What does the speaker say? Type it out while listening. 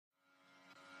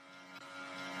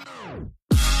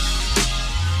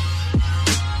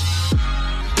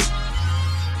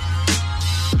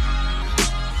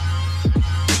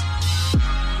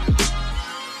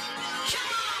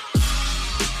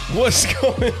What's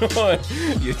going on?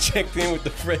 You checked in with the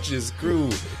freshest crew.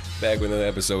 Back with another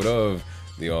episode of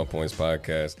the All Points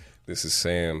Podcast. This is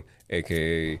Sam,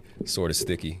 a.k.a. Sorta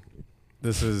Sticky.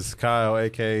 This is Kyle,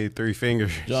 a.k.a. Three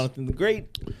Fingers. Jonathan the Great.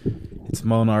 It's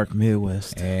Monarch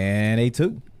Midwest. And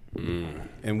A2.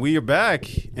 And we are back,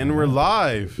 and we're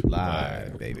live.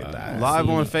 Live, baby, live. Live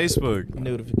on Facebook.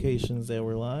 Notifications that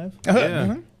we're live.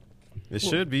 Yeah. It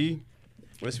should be.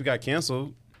 Unless we got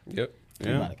canceled. Yep.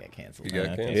 You Yeah. might have got canceled. You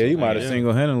got canceled. Yeah, you might have Yeah.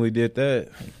 single-handedly did that.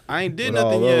 I ain't did With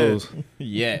all nothing yet. those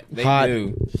Yeah, they hot,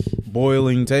 do.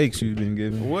 boiling takes you've been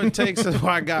giving. What takes is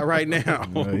what I got right now?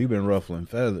 Well, you've been ruffling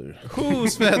feathers.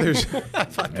 Whose feathers?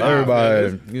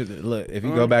 Everybody, look, if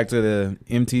you go back to the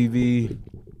MTV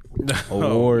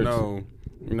Awards.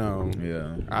 No.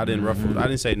 Yeah. I didn't ruffle. I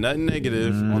didn't say nothing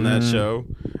negative on that show.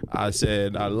 I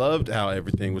said I loved how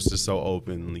everything was just so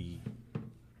openly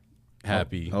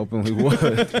happy. Openly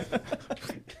what?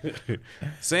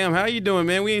 Sam, how you doing,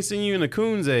 man? We ain't seen you in the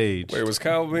Coons age. Wait, was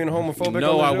Kyle being homophobic?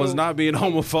 No, on the I show? was not being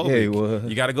homophobic. Yeah, he was.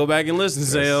 You got to go back and listen,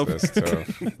 Sam. That's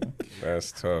tough.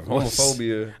 That's tough.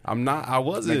 Homophobia. I'm not. I Makes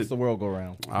wasn't. the world go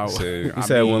round. I, Said- He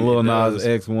said when Lil it Nas does.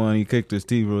 X won, he kicked his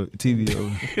TV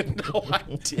over. No, I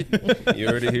didn't. You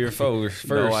heard it here first.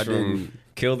 No, I from didn't.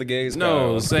 Kill the Gays.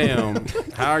 No, Kyle. Sam.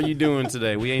 How are you doing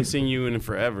today? We ain't seen you in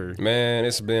forever. Man,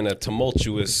 it's been a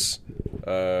tumultuous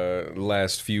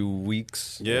last few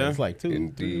weeks. Yeah. It's like 2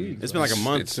 Indeed. weeks. It's been like a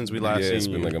month since we last Yeah, it's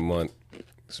seen been you. like a month.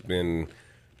 It's been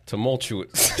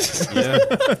tumultuous. Yeah.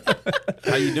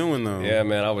 How you doing though? Yeah,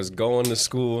 man, I was going to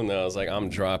school and I was like, I'm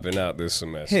dropping out this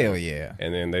semester. Hell yeah.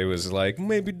 And then they was like,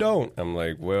 maybe don't. I'm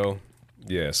like, well,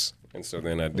 yes. And so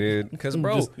then I did. Because,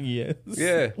 bro, Just- yes.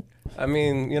 yeah. I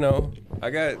mean,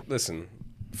 listen,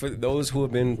 for those who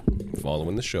have been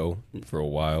following the show for a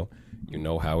while, you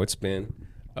know how it's been.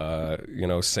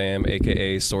 Sam,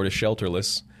 a.k.a. sort of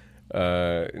shelterless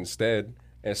instead.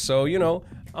 And so,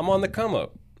 I'm on the come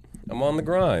up. I'm on the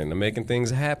grind. I'm making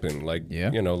things happen. Like, Yeah.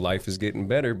 life is getting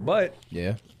better. But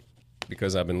Yeah.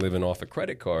 because I've been living off a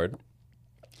credit card,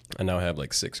 I now have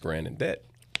like $6,000 in debt.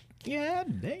 Yeah,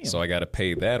 damn. So I got to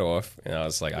pay that off. And I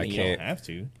was like, I you can't. don't have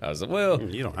to. I was like, well,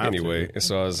 You don't have anyway. to.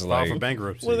 So I was File like, for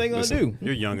bankruptcy. What are they going to do?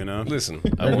 You're young enough. listen,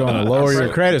 They're going to lower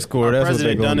your credit score. Our That's what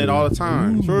they're president going done to it do. all the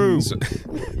time. True.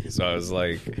 So I was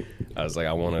like,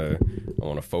 I want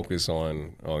to focus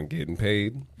on getting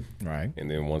paid, Right. and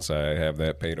then once I have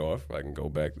that paid off, I can go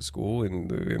back to school in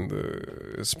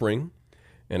the spring,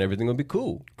 and everything will be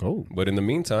cool. Cool. But in the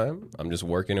meantime, I'm just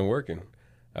working and working.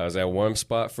 I was at one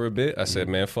spot for a bit. I said,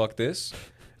 man, fuck this.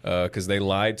 Because they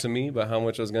lied to me about how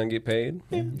much I was going to get paid.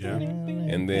 Yeah.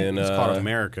 And then, It's called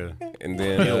America. and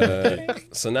then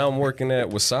so now I'm working at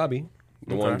Wasabi,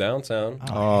 the one Okay. downtown.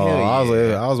 Oh, Hell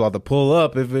I was about to pull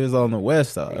up if it was on the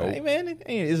west side. Hey, man,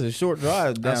 it's a short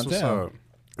drive That's what's downtown. up.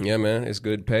 Yeah, man, it's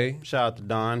good pay. Shout out to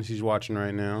Don. She's watching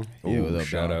right now. Yeah, Ooh, what's up,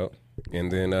 shout dog? out. And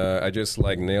then I just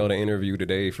like nailed an interview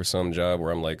today for some job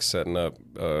where I'm like setting up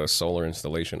solar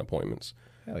installation appointments.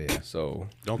 Hell yeah. So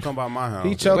Don't come by my house.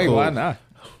 He chuckled. Wait, why not?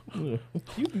 You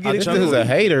can get I it. This is a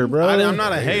hater, bro. I'm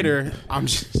not a hater.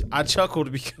 I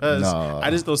chuckled because No. I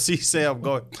just don't see Sam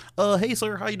going, hey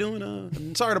sir, how you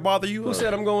doing? Sorry to bother you. who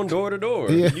said I'm going door to door?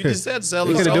 Yeah. You just said sell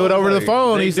He it. could have do it over the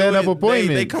phone. They He set do up it-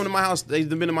 appointments. They come to my house. They've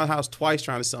been to my house twice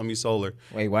trying to sell me solar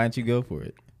Wait, why didn't you go for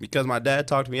it? because my dad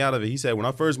talked me out of it. He said when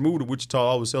I first moved to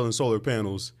Wichita, I was selling solar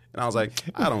panels, and I was like,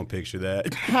 I don't picture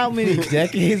that. How many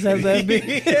decades has that been?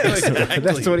 Exactly.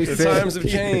 That's what he The said. times have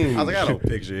changed. I was like, I don't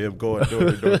picture him going door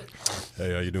to door.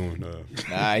 Hey, how you doing?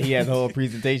 Nah, he had the whole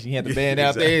presentation. He had the band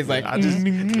out there. He's like, I just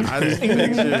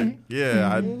picture.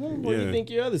 Yeah, where do you think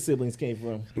your other siblings came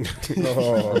from?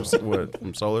 what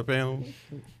from solar panels?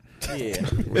 Yeah.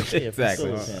 I Exactly.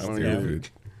 don't Yeah. know.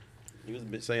 He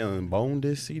was saying bone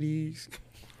disc CDs.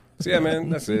 So yeah, man,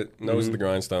 that's it. Nose of the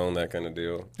grindstone, that kind of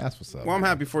deal. That's what's up. Well, I'm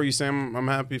happy for you, Sam. I'm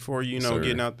happy for you, Sir.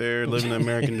 getting out there, living the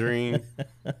American dream.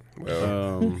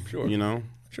 Well, sure.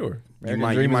 Sure.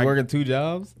 American Dream is working 2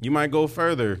 jobs? You might go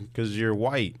further because you're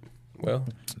white. Well,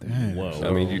 Whoa.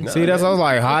 I mean, you See, that's what I was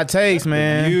like. Hot takes,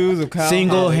 man. Views of Kyle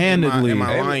Single-handedly. Am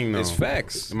I Hey, lying though? it's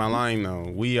facts. Am I lying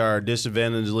though? We are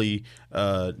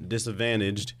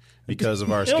disadvantaged because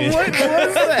of our skin. What was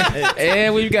that?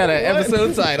 And we've got an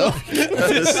episode title.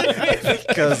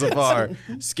 Because of our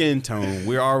skin tone.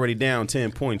 We're already down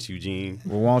 10 points, Eugene.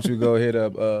 Well, why don't you go hit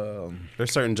up?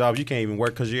 There's certain jobs you can't even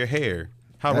work because of your hair.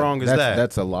 How wrong is that?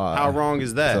 That's a lie. How wrong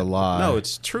is that? That's a lie. No,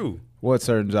 it's true. What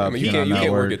certain I jobs mean, you can I can't, you not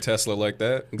can't work? work at Tesla like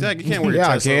that. Exactly. You can't work Yeah,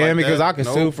 I at Tesla can like because that. I can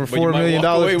Nope. sue for But you $4 might million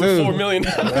walk away with too. $4 million.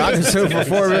 I can sue for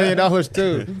 $4 million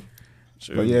too.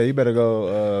 But yeah, you better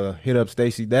go hit up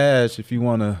Stacey Dash if you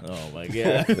wanna. Oh my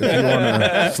god. If you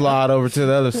wanna slide over to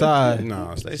the other side.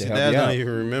 No, Stacey help Dash you don't out.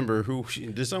 even remember who.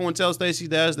 Did someone tell Stacey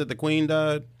Dash that the Queen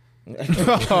died?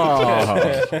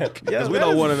 Oh. Because we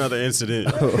don't want another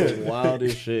incident.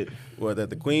 Wildest shit. What, that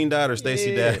the Queen died or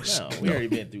Stacey Dash? No, we already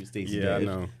been through Stacey Yeah, I Dash.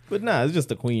 know. But nah, it's just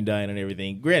the Queen dying and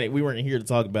everything. Granted, we weren't here to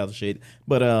talk about the shit,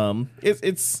 but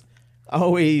it's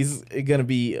always gonna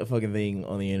be a fucking thing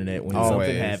on the internet when Always.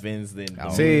 something happens. Then the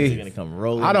See, memes are gonna come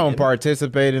rolling. I don't And-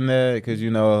 participate in that because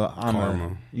I'm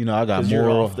Karma. I got 'Cause you're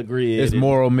moral. off the grid It's and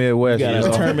moral Midwest. You got you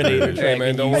a know? Terminator. Hey,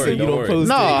 man, don't worry, don't worry. Post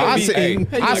No, it. I see. Hey,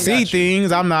 I see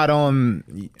things. I'm not on,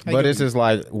 but you- it's just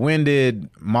like, when did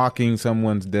mocking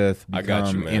someone's death I become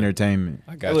got you, man. entertainment?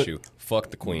 I got Look. you.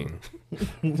 Fuck the Queen.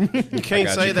 You can't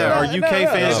got say you that. Our covered. UK No,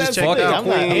 fans that's just the checked thing. out. I'm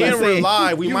not And we're saying-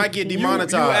 live. We might get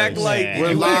demonetized. You act like Nah.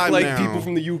 We're you live act like now. people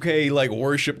from the UK like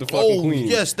worship the fucking Oh, Queen.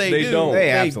 yes, they do. don't. They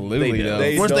absolutely do. don't.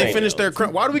 They Once they don't. finish their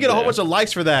why do we get a whole bunch of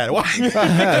likes for that? Why?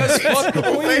 Fuck the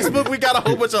Queen. Facebook, we got a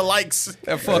whole bunch of likes.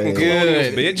 That fucking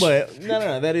colonial bitch. But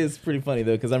no, that is pretty funny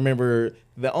though, because I remember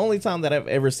the only time that I've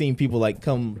ever seen people like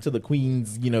come to the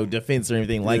Queen's, defense or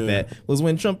anything like that was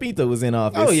when Trumpito was in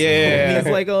office. Oh, yeah. He's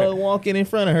like walking in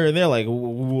front of her, and they're like,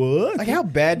 "What?" Like, how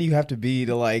bad do you have to be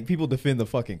to like people defend the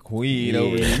fucking queen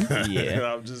over you?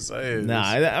 yeah. I'm just saying. Nah,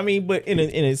 I mean, but in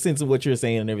a sense of what you're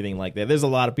saying and everything like that, there's a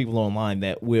lot of people online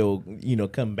that will,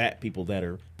 combat people that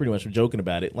are pretty much joking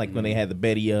about it. Like when they had the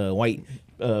Betty White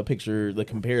picture, the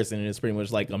comparison, and it's pretty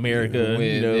much like America,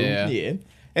 Yeah.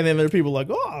 And then there are people like,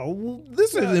 oh, well,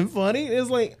 this isn't funny. It's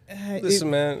like,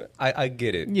 Listen, man, I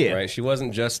get it. Yeah. Right? She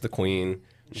wasn't just the queen.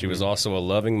 She was also a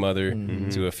loving mother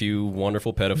to a few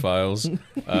wonderful pedophiles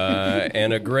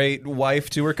and a great wife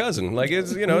to her cousin. Like,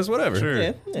 it's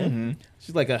whatever. yeah.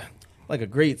 She's like a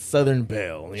great Southern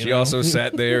belle. She also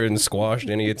sat there and squashed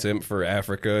any attempt for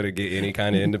Africa to get any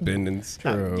kind of independence.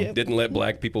 Yeah. Didn't let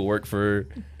black people work for her.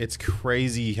 It's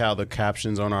crazy how the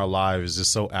captions on our live is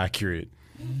just so accurate.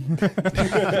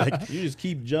 You just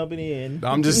keep jumping in.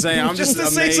 I'm just saying. I'm just to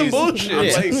amazed. say some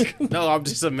bullshit. I'm like, no, I'm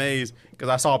just amazed because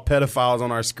I saw pedophiles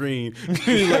on our screen.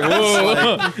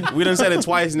 Like, we done said it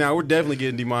twice now. We're definitely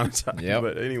getting demonetized. Yep.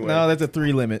 But anyway. No, that's a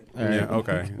 3 limit. All right. Yeah,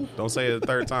 okay. Don't say it a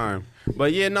third time.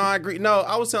 But yeah, no, I agree. No,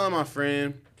 I was telling my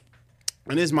friend,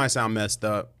 and this might sound messed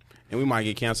up, and we might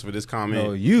get canceled for this comment.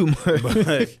 Oh, you.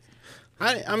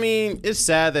 But I mean, it's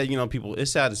sad that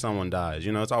it's sad that someone dies.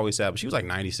 It's always sad. But she was like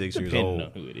 96 years Depending old.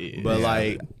 on who it is. But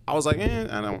like, I was like,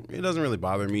 it doesn't really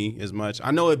bother me as much.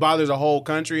 I know it bothers a whole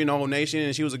country and a whole nation,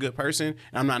 and she was a good person. And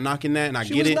I'm not knocking that, and I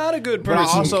She get was it. not a good But I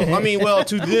person. also, to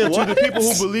the people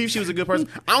who believe she was a good person,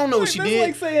 I don't know what she That's did.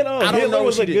 like saying, I don't Hitler know what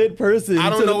was she a did. good person. I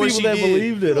don't to know the what people she that did.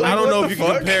 believed it. I don't know What if the you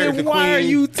can fuck? compare the Then Queen. why are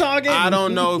you talking? I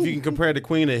don't know if you can compare the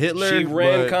Queen to Hitler. She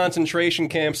ran but concentration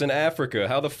camps in Africa.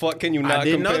 How the fuck can you not I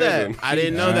didn't know compare that. them? I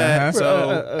didn't know that.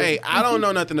 So hey, I don't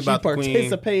know nothing She about the Queen.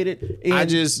 participated in I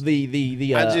just- the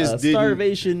I just didn't-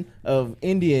 starvation of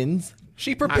Indians.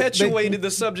 She perpetuated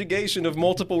the subjugation of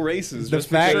multiple races. The just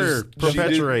fact- because Sure,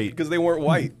 perpetuate. because they weren't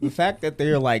white. The fact that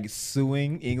they're like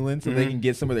suing England so they can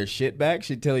get some of their shit back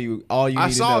should tell you all you need I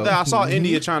to saw know. that. I saw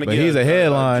India trying to But get. he's a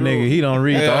headline jewel. nigga. He don't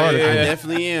read the I article.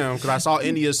 definitely am because I saw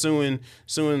India suing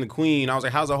the Queen. I was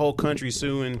like, how's the whole country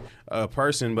suing a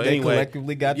person? But They anyway,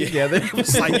 collectively got together.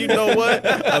 it's like, you know what?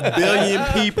 1 billion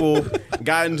people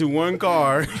got into one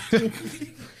car.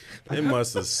 They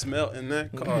must have smelt in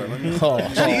that car. Let me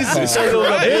Jesus It was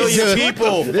a billion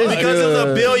people because it was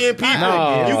a billion people.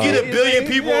 No. You get 1 billion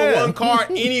people in one car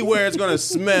anywhere, it's gonna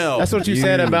smell. That's what you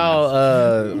said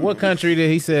about what country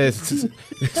did he says?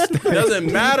 It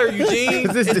doesn't matter, Eugene.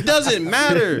 It doesn't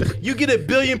matter. You get 1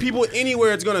 billion people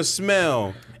anywhere, it's gonna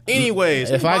smell.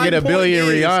 Anyways, If I my get 1 point billion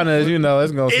is, Rihannas,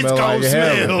 it's gonna it's smell gonna like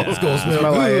smell. heaven. It's gonna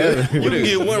smell like heaven. you can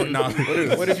get one. No.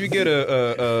 What if you get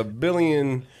a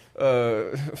billion?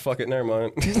 Fuck it, never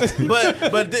mind.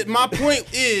 But my point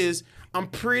is, I'm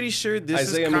pretty sure this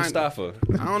Isaiah is kind. Mustafa,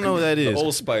 I don't know who that is.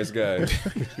 Old Spice guy. I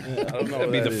don't know.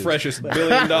 That'd be who the that is. freshest $1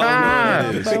 billion.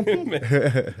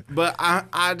 But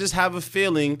I just have a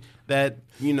feeling that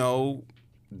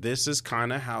this is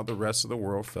kind of how the rest of the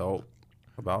world felt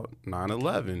about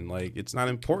 9/11. Like, it's not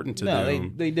important to No,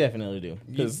 them. they definitely do.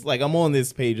 Because like I'm on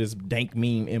this page, this dank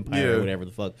meme empire Yeah. or whatever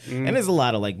the fuck, and there's a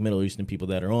lot of like Middle Eastern people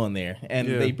that are on there, and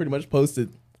Yeah. they pretty much posted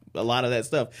a lot of that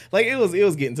stuff. Like it was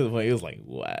getting to the point. It was like,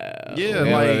 wow. Yeah,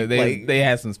 Yeah, like they like- they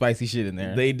had some spicy shit in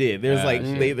there. They did. There's like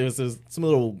there's some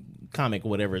little comic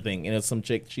whatever thing, and it's some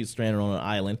chick. She's stranded on an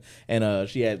island, and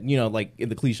she had like in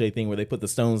the cliche thing where they put the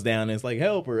stones down and it's like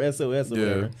help or SOS or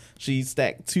whatever. She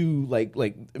stacked two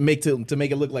to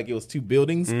make it look like it was two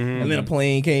buildings, and then a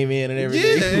plane came in and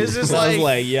everything. Yeah, it's just I was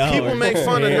like yo, people make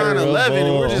fun of terrible. 9/11,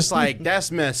 and we're just like,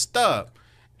 that's messed up.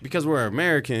 Because we're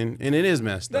American, and it is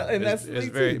messed up. and that's it's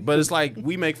me very, too. but it's like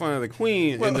we make fun of the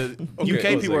Queen, and the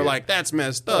UK people are like, "That's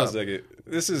messed Hold on a up." second.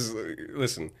 This is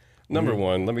listen. Number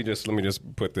one, let me just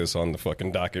put this on the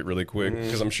fucking docket really quick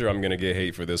because I'm sure I'm gonna get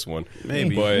hate for this one.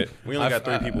 Maybe, but we only got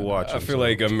 3 people watching. I feel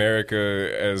like America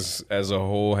as a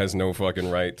whole has no fucking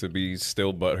right to be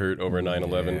still butthurt over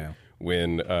 9/11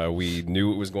 when we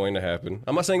knew it was going to happen.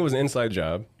 I'm not saying it was an inside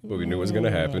job, but we knew it was going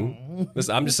to happen.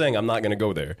 Listen, I'm just saying I'm not going to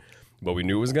go there. But we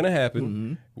knew it was going to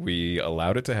happen. We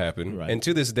allowed it to happen. Right. And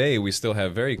to this day, we still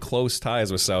have very close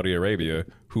ties with Saudi Arabia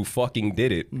who fucking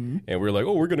did it. And we're like,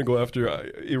 oh, we're going to go after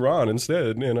Iran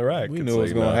instead in Iraq. We It's knew it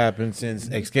was like, going to nah. happen since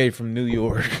Escape from New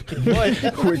York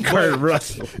with Kurt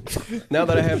Russell. Now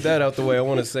that I have that out the way, I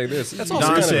want to say this. That's also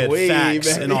Don kind said of way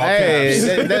facts back. in all Hey,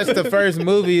 caps. that's the first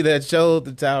movie that showed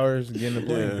the towers getting the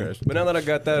plane crashed. But now that I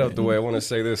got that out the way, I want to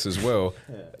say this as well.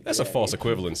 That's a false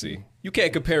equivalency. You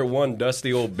can't compare one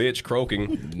dusty old bitch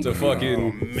croaking to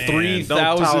fucking Man, 3,000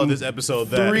 don't title this episode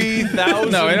that.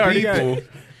 3,000 No, it already got people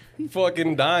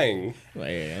fucking dying.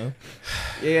 Yeah.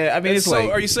 Yeah, I mean, it's So like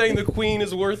are you saying the Queen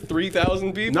is worth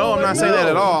 3,000 people? No, I'm Like, not saying that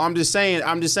at no. all. I'm just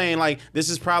saying like this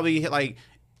is probably like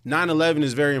 9/11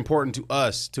 is very important to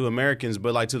us, to Americans,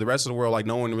 but like to the rest of the world, like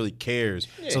no one really cares.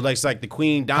 So like it's like the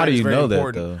Queen dying How do is you very know that,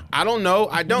 important. though? I don't know.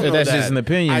 I don't Yeah, know that's that. just an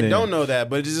opinion, I then. don't know that,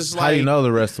 but it's just like How do you know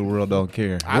the rest of the world don't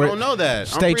care? I don't know that. I'm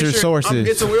State pretty your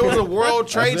sources. It was a World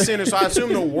Trade Center, so I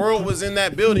assume the world was in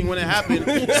that building when it happened.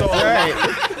 So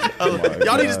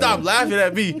y'all need to stop laughing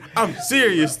at me. I'm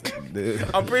serious.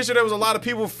 I'm pretty sure there was a lot of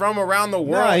people from around the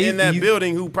world he's- in that he's-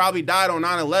 building who probably died on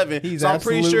 9/11. He's So I'm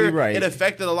pretty absolutely sure right. it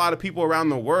affected a lot of people around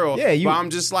the world. Yeah, but I'm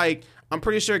just like, I'm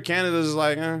pretty sure Canada's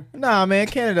like, nah, man.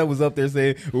 Canada was up there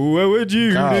saying, "What would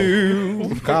you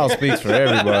do?" Kyle speaks for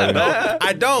everybody.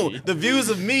 I don't. The views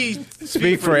of me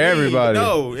speak for me. everybody.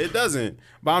 No, it doesn't.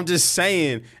 But I'm just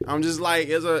saying. I'm just like,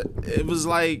 it was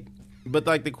like, but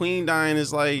like the Queen dying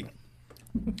is like,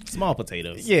 Small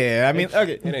potatoes. Yeah, I mean,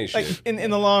 okay. It ain't like, shit. in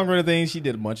the long run of things, she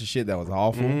did a bunch of shit that was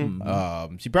awful.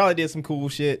 She probably did some cool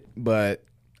shit, but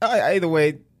either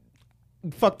way,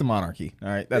 fuck the monarchy. All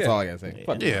right, that's Yeah. all I gotta say.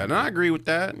 Fuck the yeah, and I agree with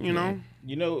that. You know,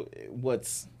 You know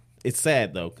it's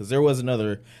sad though, because there was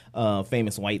another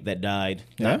famous white that died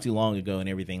Yeah? not too long ago and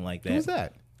everything like that. Who's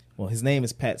that? Well, his name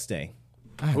is Pat Stay,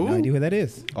 I have no idea who that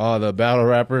is. Oh, the battle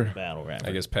rapper. battle rapper.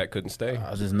 I guess Pat couldn't stay.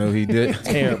 I just know he did.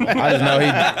 Terrible. I just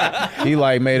know he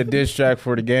like made a diss track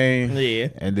for the game. Yeah.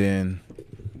 And then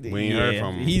we ain't heard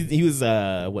from him. He was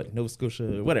Nova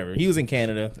Scotia, whatever. He was in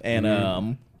Canada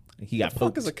and he got What the fuck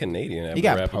poked. is a Canadian have He to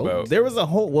got rap poked? about? There was a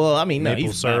whole. Well, I mean, no, Maple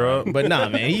he's syrup. but nah,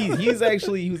 man, he was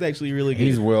actually really good.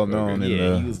 he's well known in Yeah,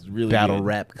 the he was really battle good.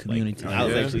 rap Like, community. I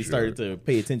was Yeah, actually for started to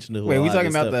pay attention to. Wait, a we lot talking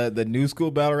of this about stuff. the new school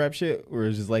battle rap shit, where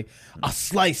it's just like, I'll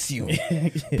slice you,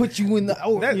 put you in the.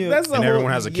 That's the and whole,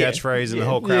 everyone has a yeah, catchphrase, and yeah, the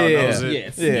whole crowd Yeah. knows it.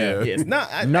 Yes, Yeah. yes.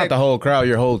 Not the whole crowd,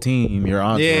 your whole team, your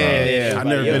entourage. Yeah. I've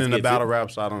never Everybody been else in a gets battle it. rap,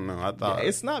 so I don't know. I thought.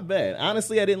 It's not bad.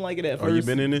 Honestly, I didn't like it at Oh, first. you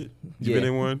been in it? You been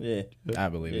in one? Yeah, I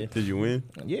believe it. Did you win?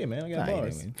 yeah, man. I got Nah,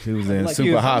 bars. anyway. He was in Like,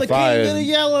 Super Hot I'm the king of the Fire.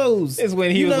 yellows. It's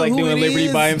when he You was know like who doing it Liberty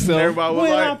is? by himself. Everybody was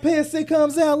When I like, piss, it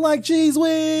comes out like cheese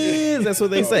whiz. That's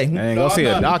what they say. Man, go see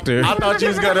a doctor. I thought you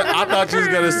was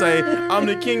gonna say, I'm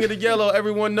the king of the yellow.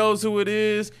 Everyone knows who it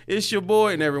is. It's your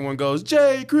boy, and everyone goes,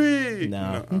 Jay Krieg.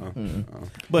 No.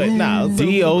 But nah,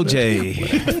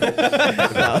 DOJ.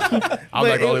 I'm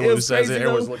like the only one who says it.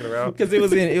 Everyone's looking around. because it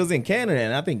was in Canada,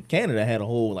 and I think Canada had a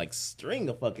whole like string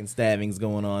of fucking stabbings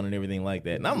going on and everything like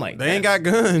that. And I'm like, They ain't got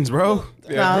guns, bro.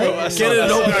 Nah, Bro, I saw, Canada I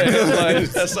don't saw got the guns. headline.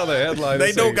 I saw the headline. They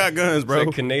It don't said- got guns, it bro.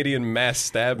 said Canadian mass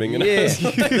stabbing. And Yeah.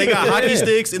 They got hockey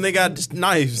sticks and they got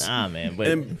knives. Nah, man, but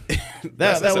And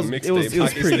that's that a was mixtape. it was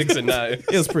Hockey pretty. sticks and knives.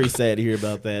 It was pretty sad to hear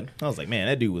about that. I was like, man,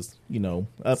 that dude was, up and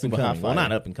Super hot coming. Well, fire.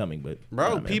 not up and coming, but bro,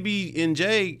 nah, man.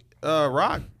 PB&J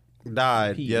Rock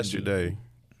died PB. yesterday.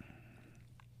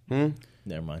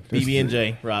 Never mind.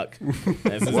 PB&J Rock.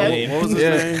 That's his What name. was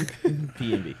his name?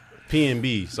 P&B.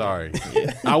 P&B. Sorry,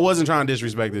 I wasn't trying to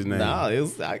disrespect his name. Nah, it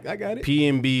was. I got it.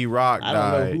 P&B Rock I don't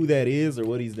died. know who that is or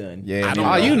what he's done. Yeah, I don't Oh,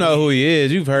 know. you know who he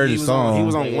is. You've heard He his was song. he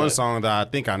was on Yeah. one song that I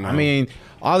think I know. I mean,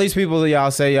 all these people that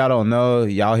y'all say y'all don't know,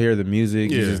 y'all hear the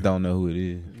music, you Yeah. just don't know who it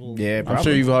is. yeah. I'm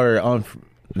sure you've heard.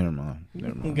 Never mind.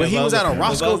 But he was at a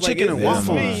Because I Roscoe was like, Chicken and it's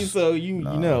Waffles. me, so you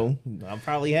know, I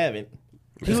probably haven't.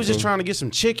 He was just trying to get some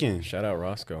chicken. Shout out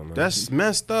Roscoe, man. That's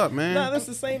messed up, man. Nah, that's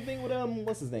the same thing with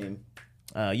what's his name?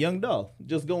 Young Dolph.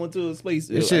 Just going to his place.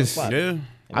 It's just- spot. Yeah.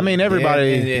 I mean,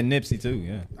 everybody. and Nipsey too.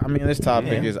 Yeah. I mean, this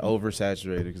topic is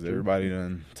oversaturated because everybody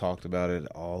done talked about it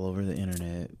all over the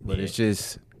internet. But it's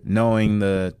just knowing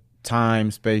the time,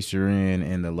 space you're in,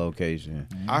 and the location.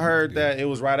 I heard that it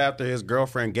was right after his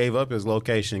girlfriend gave up his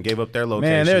location, gave up their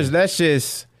location.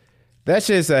 Man, that's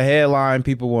just a headline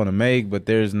people want to make, but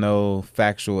there's no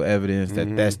factual evidence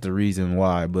that that's the reason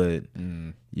why. But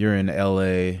you're in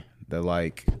L.A., the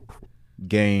like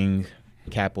gang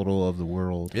capital of the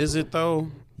world. Is it though?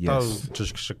 Yes. Oh, to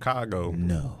Chicago.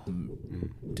 No,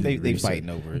 They fighting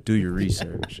over it. do your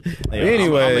research. I'm a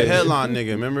Anyway, headline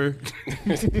nigga, remember?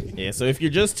 Yeah, so if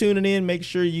you're just tuning in, make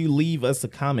sure you leave us a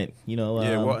comment. Yeah,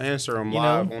 we'll answer them you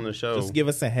live know, on the show. Just give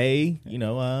us a hey. Let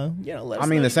us I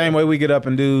mean, know. the same way we get up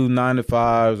and do 9 to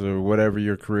 5s or whatever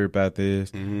your career path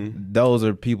is, those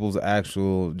are people's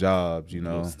actual jobs,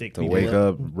 Stick to people wake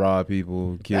up. up, rob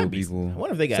people, kill That'd be- people. I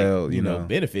wonder if they got sell,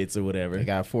 benefits or whatever. They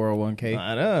got 401k.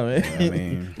 I know, man. I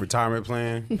mean, Retirement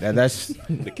plan. that's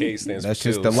the K stands that's for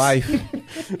just the kills. life,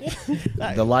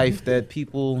 the life that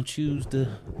people choose to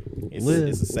live.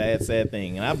 It's a sad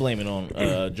thing, and I blame it on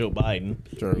Joe Biden.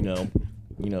 Sure.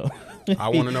 I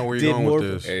want to know where Did you're going more-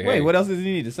 with this. Hey, Wait, hey, what else does he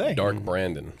need to say? Dark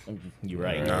Brandon. You're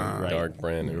right. Nah. You're right. Dark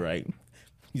Brandon. You're right.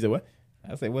 You said what?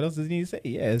 I say, what else does he need to say?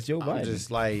 Yeah, it's Joe I'm Biden. just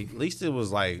like, at least it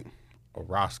was like a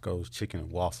Roscoe's Chicken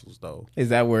and Waffles though. Is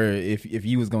that where if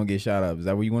you was gonna get shot up, is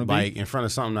that where you want to be? Like in front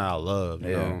of something that I love,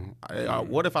 you know.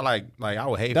 What if I like I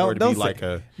would hate Don't- for it to don't be say- like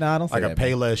a Nah, don't say like a that, man.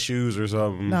 Payless shoes or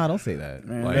something. Nah, don't say that.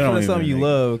 Man, Like, they don't it's something even you make-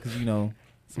 love because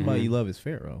somebody you love is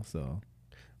Pharaoh. So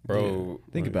Bro,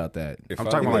 think about that. if I'm I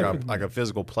talking would've- about like a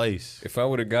physical place. If I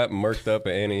would have got murked up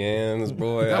at Annie Ann's,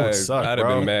 boy, That would suck, I'd have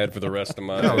bro. been mad for the rest of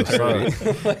my That would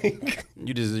life. suck.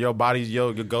 You just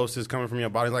your ghost is coming from your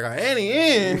body like Annie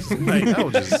is. Like that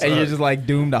would just suck. And you're just like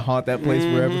doomed to haunt that place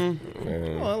forever.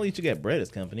 Well, at least you got bread as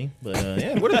company. But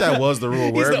yeah, What if that was the rule?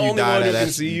 He's Wherever the you only died one at, who can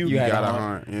that's- see you. you had gotta to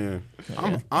hunt.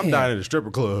 Yeah, I'm dying at a stripper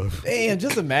club. Damn,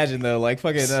 just imagine though, like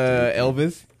fucking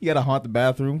Elvis, you gotta haunt the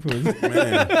bathroom for his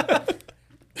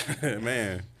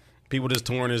Man, people just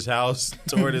touring his house,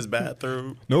 touring his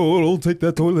bathroom. No, don't take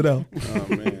that toilet out. Oh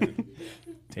man, that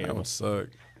terrible. would suck.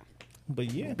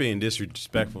 But yeah, Being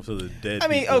disrespectful to the dead. I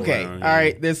mean, people okay, around all here.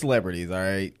 right, they're celebrities, all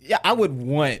right. Yeah, I would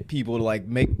want people to like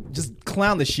just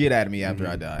clown the shit out of me after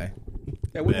I die.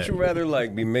 Yeah, wouldn't you rather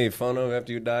like be made fun of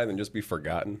after you die than just be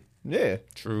forgotten? Yeah,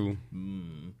 True,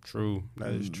 true. That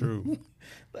is true.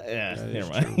 yeah, That is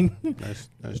never true. mind.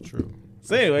 That's true.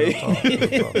 So anyway,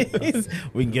 Real talk.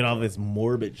 we can get all this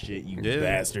morbid shit, you Yeah.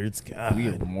 bastards. God. we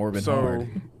are morbid So,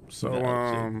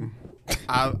 hard.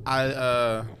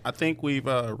 I think we've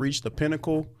reached the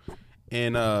pinnacle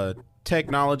in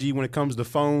technology when it comes to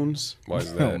phones Why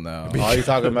is Oh that? no, All you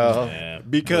talking about? Yeah.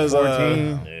 because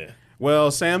 14? Yeah.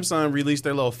 well, Samsung released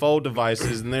their little fold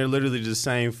devices, and they're literally the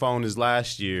same phone as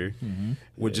last year,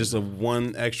 with just a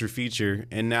one extra feature.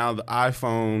 And now the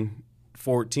iPhone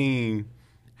 14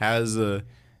 has a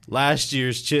last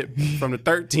year's chip from the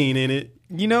 13 in it,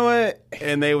 you know what?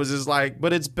 and they was just like,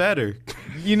 but it's better.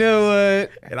 You know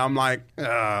what? And I'm like,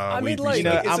 I we mean, be like,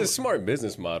 stuck. it's I'm- a smart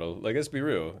business model. Like, let's be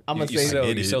real. I'ma you say- sell,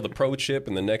 It you is. sell the Pro chip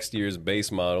in the next year's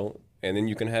base model, and then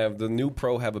you can have the new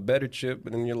Pro have a better chip,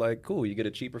 and then you're like, cool, you get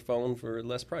a cheaper phone for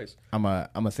less price. I'm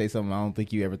gonna say something I don't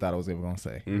think you ever thought I was ever gonna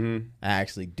say. Mm-hmm. I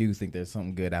actually do think there's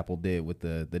something good Apple did with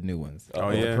the new ones. Oh,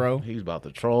 With the yeah? Pro. He's about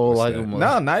to troll like a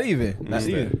No, not even. Not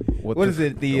even. What is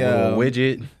it? The little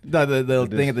widget. The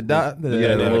thing at the dot. Yeah, the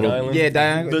Dynamic little- Island? Yeah,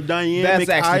 dynamic. The dynamic That's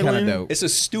actually kind island? of dope. It's a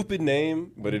stupid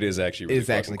name, but it is actually really It's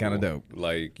actually fucking kinda cool.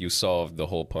 Like, you solved the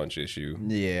whole punch issue.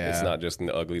 Yeah. It's not just an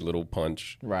ugly little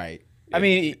punch. Right. I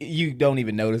mean, you don't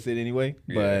even notice it anyway,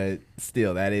 Yeah. but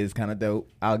still, that is kind of dope.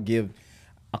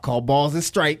 I'll call balls as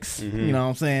strikes. Mm-hmm. You know what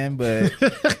I'm saying? But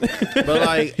But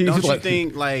like, He's don't you like-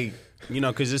 think like,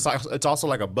 because it's also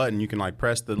like a button you can like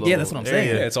press the little Yeah, that's what I'm saying.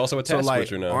 area. Yeah, it's also a So task like,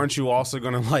 switcher now. aren't you also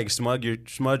gonna like smudge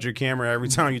your camera every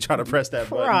time you try to press that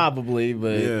button? probably,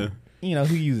 but Yeah.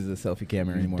 who uses a selfie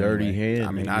camera anymore? Dirty anyway? hand.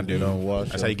 I mean, I do. Don't wash.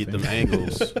 That's how you get your them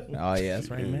angles. Oh yeah, that's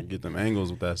right, Yeah, man. get them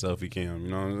angles with that selfie cam. You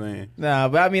know what I'm saying? Nah,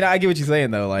 but I mean, I get what you're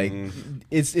saying though. Like,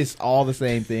 it's all the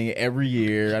same thing every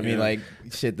year. I mean, Yeah. like,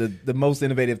 shit. The most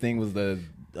innovative thing was the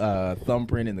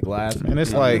thumbprint in the glass. And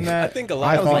it's Other than like- that, I think a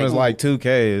lot of iPhone is like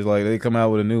 2K. It's like they come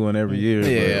out with a new one every year.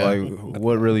 Yeah. But like,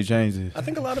 what really changes? I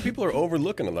think a lot of people are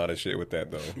overlooking a lot of shit with that,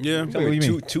 though. Yeah. Tell What me, do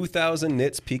you mean? 2,000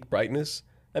 nits peak brightness.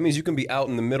 That means you can be out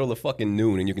in the middle of fucking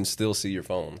noon and you can still see your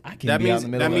phone. I can That be out means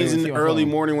in the middle that of means the in night the and see my early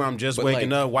phone. morning when I'm just But, waking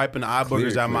like, up, wiping the eye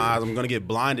boogers out my clear. eyes, I'm gonna get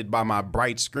blinded by my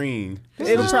bright screen.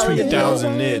 It'll probably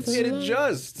 2,000 nits. Hit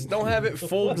adjust. Don't have it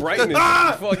full brightness.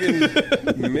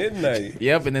 Fucking midnight.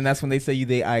 Yep, and then that's when they say you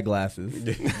they eyeglasses.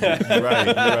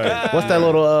 Right. What's that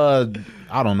little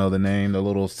I don't know the name, the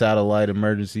little satellite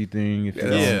emergency thing. If you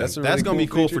don't- Yeah, That's that's, a really gonna be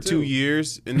cool cool for feature, 2 too.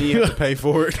 years, and then you have to pay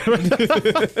for it.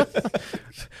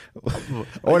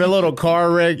 Or the little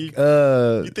car wreck. You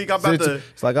think I'm about to?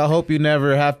 It's like I hope you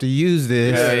never have to use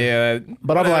this. yeah.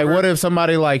 But I'm like, Whatever. what if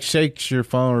somebody like shakes your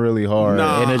phone really hard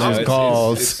Nah, and it no, just it's-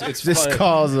 calls it's just fine.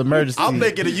 calls emergency? I'm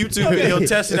making a YouTube video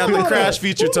testing out the crash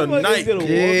feature tonight.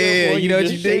 Yeah, you know what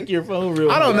you shake think? your phone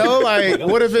real I don't know. Like,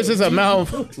 what if it's just a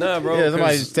mouth? Nah, bro. Yeah, somebody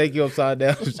 'cause- just take you upside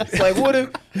down. It's like what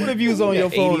if you was on your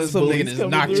phone and some nigga just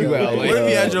knocked you out? What if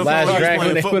you had your Last phone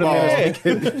Dragon, they playing put 'em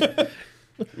football?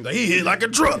 Like, he hit like a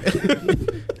truck.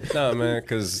 Nah, man,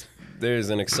 because there's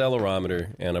an accelerometer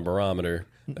and a barometer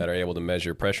that are able to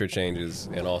measure pressure changes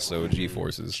and also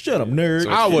G-forces. Shut up, nerd.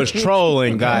 I was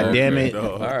trolling. God damn it!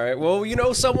 All right.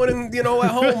 Well, someone at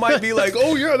home might be like,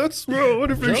 "Oh yeah, that's bro. What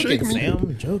if they're joking, shaking me?" Sam.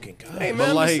 I'm joking. God. Hey man, But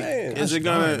I'm like, just saying. is it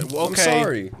gonna? I'm Okay,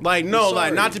 sorry. like no, I'm like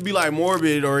sorry. not to be like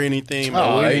morbid or anything.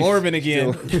 Oh, But, hey. Morbin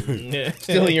again.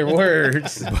 Stealing your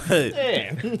words.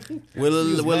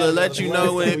 will it let you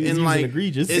know He's using in like?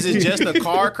 egregious. Is it just a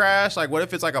car crash? Like, what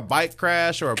if it's like a bike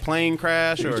crash or a plane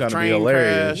crash or You're a trying to be train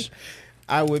hilarious. crash?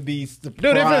 I would be surprised.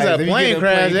 Dude, if it's a you plane get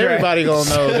crash, everybody gonna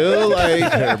know, dude. Like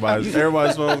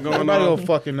Everybody's phone's going everybody on. gonna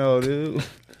fucking know, dude.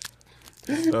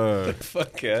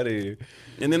 Fuck out of here.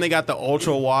 And then they got the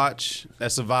Ultra Watch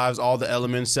that survives all the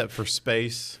elements except for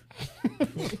space.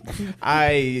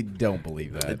 I don't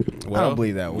believe that. I don't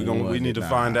believe that. We need to Nah,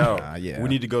 find out. yeah. We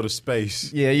need to go to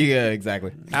space. Yeah,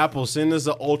 exactly. Apple, send us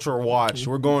an Ultra Watch.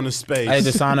 We're going to space. I had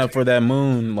to sign up for that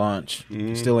moon launch.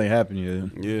 Still ain't happened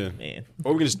yet. Yeah. Man.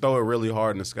 Or we can just throw it really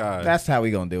hard in the sky. That's how we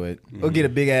gonna do it. We'll get a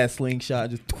big ass slingshot.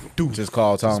 Just Just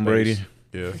call Tom Brady.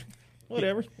 Yeah.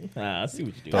 Whatever. I see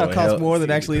what you do. Throw that'll a cost hell- more than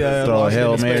actually Throw a launching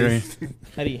Hail into Mary. space.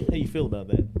 How do you feel about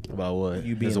that? About what?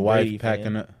 You being His a wife Brady packing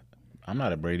fan. up. I'm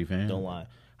not a Brady fan. Don't lie.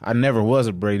 I never was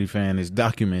a Brady fan. It's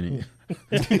documented.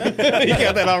 He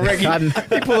got that on record. I,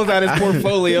 He pulls out his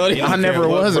portfolio. I never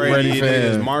was a Brady It's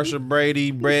fan. Marsha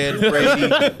Brady, Brad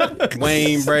Brady,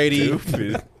 Wayne Brady.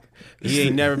 He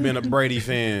ain't never been a Brady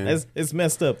fan. It's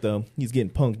messed up though. He's getting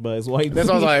punked by his wife. That's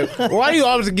why I was like, why do you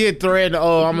always get threatened?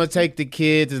 Oh, I'm gonna take the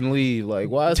kids and leave. Like,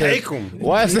 why is Take that, 'em.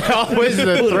 Why is that always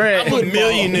the threat? I'm a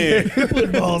millionaire.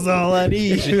 Football's all I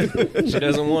need. She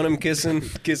doesn't want him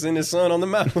kissing his son on the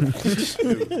mouth.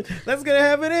 That's gonna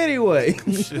happen anyway.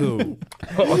 Shoot.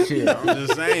 Oh shit! I'm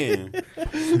just saying.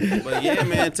 But yeah,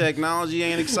 man, technology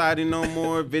ain't exciting no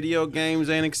more. Video games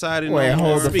ain't exciting Wait, no more.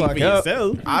 hold the Speak fuck for up.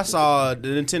 yourself. I saw the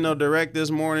Nintendo Direct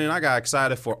this morning. I got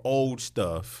excited for old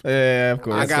stuff. Yeah, of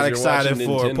course. I got 'cause you're excited watching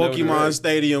for Nintendo Pokemon Direct.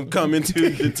 Stadium coming to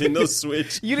Nintendo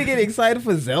Switch. You didn't get excited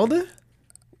for Zelda?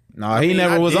 No, he mean,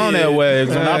 never I was on did. that wave.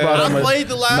 When I brought up, I played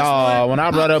the last no, one. when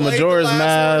I brought up played the Majora's last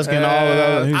Mask one. and all of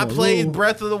that, he I was, played ooh.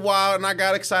 Breath of the Wild and I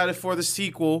got excited for the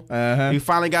sequel. Uh-huh. We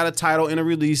finally got a title and a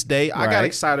release date. I got Right.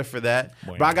 excited for that,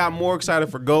 but I got more excited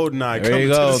for GoldenEye. There coming you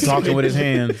to go, the talking Switch. with his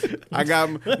hands. I got,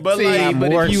 but See, like, I'm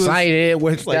but more if you was- excited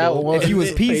with like that a- one. If you was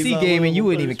It pays PC all gaming, over you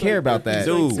wouldn't the even place. care about that.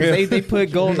 Dude. 'Cause they put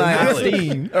GoldenEye on Alex.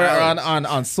 Steam or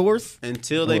on Source.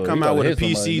 until they Oh, come you out gotta with a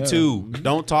hit somebody PC now. too.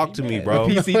 Don't talk to me, bro.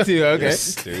 PC too. Okay.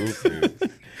 Stupid.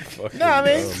 Fucking No, I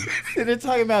mean, dumb. they're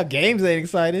talking about games. Ain't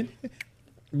excited.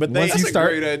 But Once they, you That's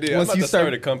start- a great idea. once I'm about you to start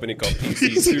start- a company called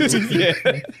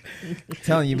PC2.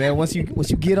 Telling you, man. Once you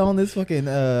get on this fucking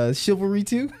Chivalry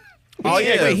 2. oh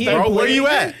yeah, wait, he bro, ain't where you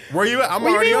played at? Where you at? I'm What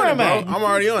you already mean on where it, bro. I'm at? I'm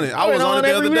already on it. I was on it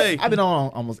the other day. I've been on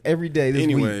almost every day this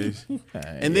Anyways, week.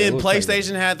 and then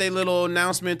PlayStation had their little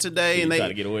announcement today, and Try to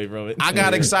they. get away from it. I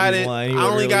got excited. I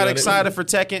only got excited for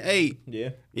Tekken 8. Yeah.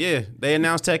 Yeah, they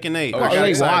announced Tekken 8. Oh, I got wait,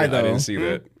 excited. why, I though? didn't see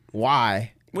that.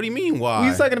 Why? What do you mean? Why? We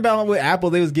was talking about with Apple.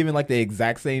 They was giving like the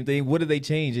exact same thing. What did they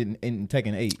change in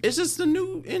Tekken 8? It's just a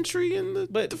new entry in the.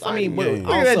 But the I mean, fighting but game.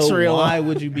 Look at that also, trail. why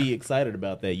would you be excited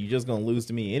about that? You're just gonna lose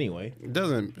to me anyway. It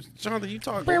doesn't, Jonathan. You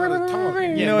talk. You talk.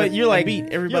 You know what? You're like beat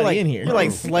everybody you're like, in here. You're like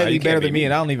Bro. slightly You can't better beat than me, me.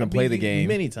 and I don't even play the game.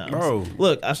 many times, Bro.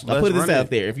 Look, I Let's put this run out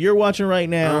it. there. If you're watching right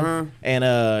now Uh-huh.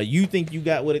 and you think you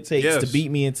got what it takes Yes. to beat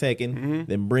me in Tekken,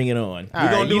 then bring it on. We're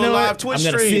gonna do a live Twitch I'm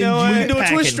gonna stream. send We you can do a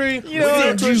packing. Twitch stream. You We know can do a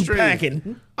what? Twitch You stream.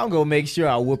 packing. I'm gonna make sure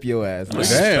I whoop your ass. I'm gonna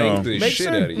man. Damn. spank the Make shit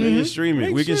sure. out of We you. can stream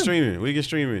it. We can stream it. We can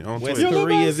stream it on West Twitch.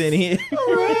 Korea's in here.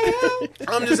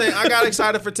 I'm just saying, I got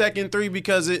excited for Tekken 3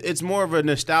 because it's more of a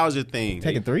nostalgia thing.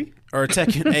 Taking 3? Or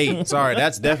Tekken 8. Sorry,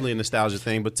 that's definitely a nostalgia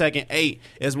thing. But Tekken 8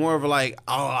 is more of a like,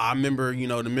 oh, I remember,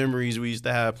 the memories we used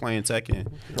to have playing Tekken.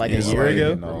 Like It's a year like,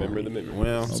 ago? Remember the memory.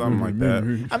 Well, something like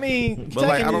that. I mean, But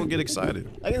like, Tekken I don't is- get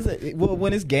excited. I guess well,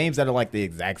 when it's games that are like the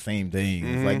exact same thing,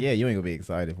 it's like, yeah, you ain't gonna be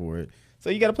excited for it. So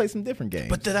you got to play some different games.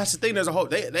 But that's the thing. There's a whole.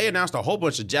 They announced a whole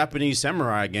bunch of Japanese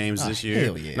samurai games this year,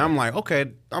 hell yeah. and I'm like, okay,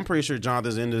 I'm pretty sure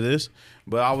Jonathan's into this.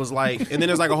 But I was like, and then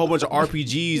there's like a whole bunch of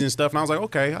RPGs and stuff, and I was like,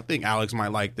 okay, I think Alex might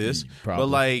like this. Probably. But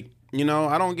like,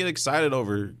 I don't get excited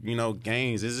over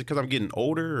games. Is it because I'm getting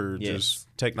older or Yes. just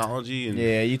technology? And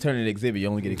yeah, you turn an exhibit, you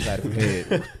only get excited for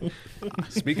head.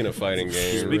 Speaking of fighting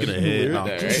games, Speaking of head,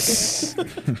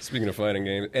 no. speaking of fighting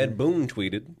games, Ed Boon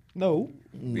tweeted No.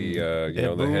 the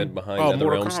the Boon? head behind Oh, NetherRealm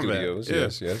Mortal Kombat. Studios.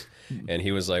 Yeah. Yes, and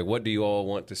he was like, "What do you all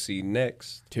want to see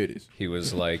next?" Titties. He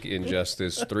was like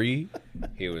Injustice 3.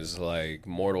 He was like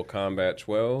Mortal Kombat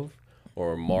 12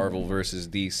 or Marvel versus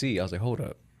DC. I was like, hold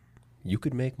up. You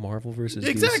could make Marvel versus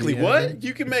Exactly. DC. What?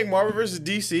 You can make Marvel versus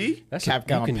DC? That's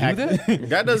Capcom you can Pac- do that?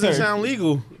 That doesn't sound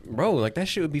legal. Bro, like that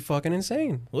shit would be fucking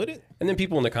insane. Would it? And then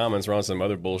people in the comments were on some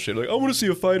other bullshit like, I want to see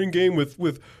a fighting game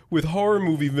with horror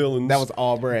movie villains. That was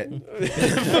all Brett.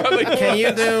 Can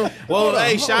you do? Well,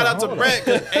 hey, shout out to Brett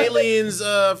because aliens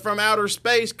from outer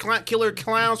space, killer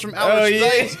clowns from outer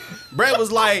space. Brett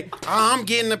was like, I'm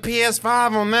getting a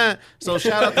PS5 on that. So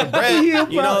shout out to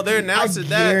Brett. They're announcing I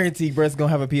that. guarantee Brett's gonna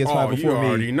have a PS5 Oh, you before me.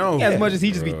 already know. As much as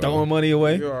he just be throwing money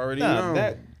away. You already Nah, know.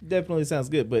 that definitely sounds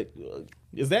good. But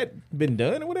is that been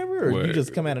done or whatever, or you What?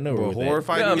 just come out of nowhere with horror that?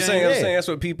 fighting I'm game? saying that's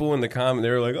what people in the comment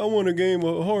they're like, I want a game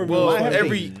of horror Well, movie. Why have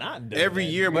every they not done every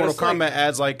that? year, But Mortal it's like- Kombat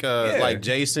adds like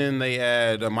Jason. They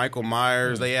add Michael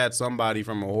Myers. They add somebody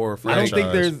from a horror I don't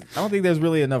franchise. think there's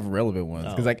really enough relevant ones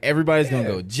because like everybody's gonna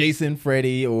go Jason,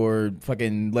 Freddy, or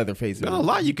fucking Leatherface. There's a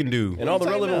lot you can do. and all the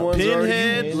talking relevant about? ones are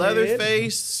Pinhead, you-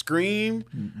 Leatherface, Scream,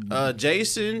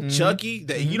 Jason, Chucky.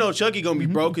 Chucky gonna be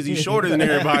broke because he's shorter than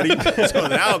everybody. So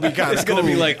that would be kind It's of cool. gonna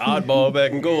be like Oddball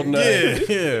back in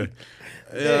Goldeneye.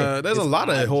 yeah. There's a lot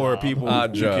of horror people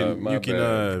Odd you Job, can, my you can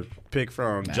bad. pick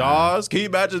from. Jaws. Can you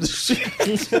imagine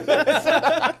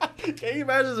the Can you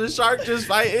imagine the shark just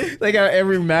fighting? They got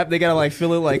every map. They gotta like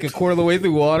fill it like a quarter of the way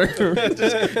through water.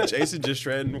 Jason just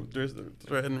shredding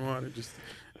water. Just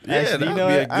yeah, Actually, that'd you know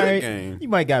be a what? good All right, game. You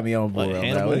might got me on board. Like on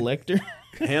Hannibal that one. Lecter,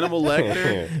 Hannibal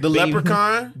Lecter, the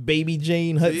Leprechaun. Baby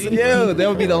Jane Hudson. Yo, that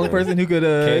would be the only person who could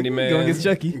Candyman. go against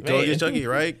Chucky. Go against Chucky,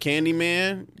 right?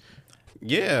 Candyman.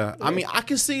 Yeah, I mean, I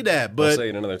can see that, I'll but say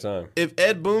it another time. if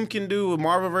Ed Boon can do a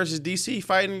Marvel versus DC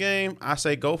fighting game, I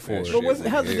say go for it. But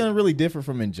how's it gonna really differ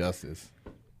from Injustice?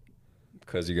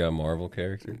 Because you got Marvel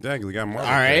characters. Exactly, we got Marvel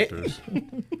All right. characters.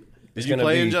 Did you gonna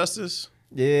play be- Injustice?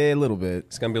 Yeah, a little bit.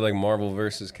 It's gonna be like Marvel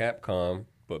versus Capcom,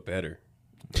 but better.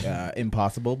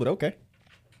 Impossible, but okay.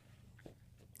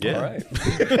 Yeah, All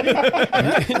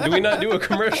right. Do we not do a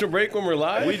commercial break when we're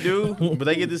live? we do, but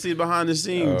they get to see behind the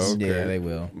scenes. Oh, okay. Yeah, they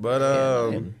will.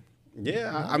 But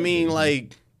yeah, I mean,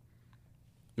 like,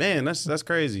 man, that's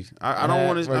crazy. I don't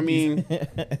want to. I mean,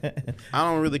 I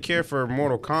don't really care for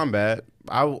Mortal Kombat.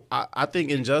 I think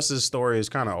Injustice story is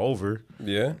kind of over.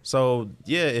 Yeah. So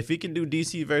yeah, if he can do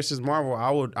DC versus Marvel,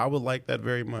 I would like that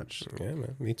very much. Yeah,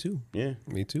 man. Me too. Yeah,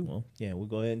 Me too. Well, yeah, we'll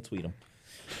go ahead and tweet them.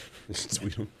 just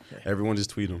tweet him. Everyone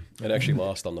just tweet him. It actually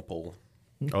lost on the poll.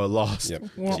 Oh, it lost. Yep.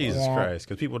 Jesus Christ,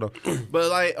 because people don't. But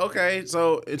like, okay,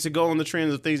 so to go on the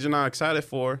trends of things you're not excited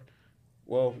for.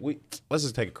 Well, let's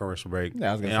just take a commercial break. Yeah,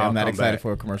 I was gonna and say I'll I'm not come excited back.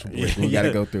 for a commercial break. We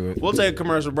gotta go through it. We'll take a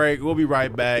commercial break. We'll be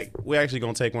right back. We're actually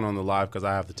gonna take one on the live because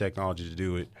I have the technology to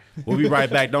do it. We'll be right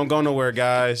back. Don't go nowhere,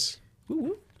 guys.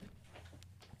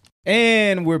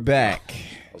 And we're back.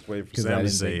 I was waiting for Because Sam I to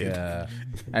didn't say think, it.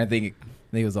 I didn't think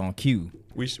it was on cue.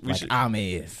 We Like should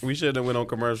Ames. we should have went on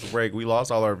commercial break. We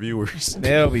lost all our viewers.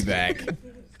 They'll be back.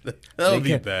 They'll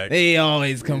be back. They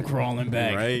always come crawling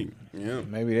back. Right? Yeah.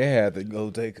 Maybe they had to go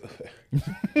take.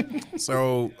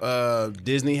 So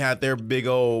Disney had their big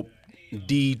old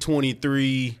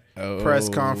D23 press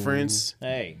conference.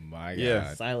 Hey, My God.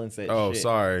 Yeah. silence that Oh, shit.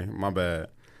 sorry, my bad.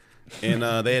 And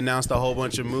they announced a whole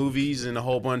bunch of movies and a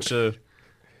whole bunch of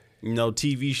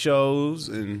TV shows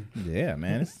and Yeah,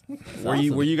 man. were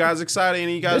you guys excited?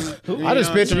 Any of you guys? I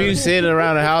just picture you sitting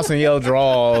around the house in your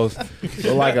drawers with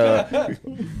like a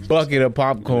bucket of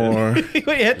popcorn, You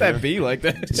had that be like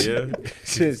that. Yeah,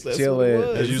 just what it chilling,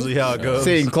 was. that's usually how it goes.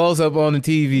 sitting close up on the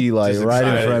TV, like Just right in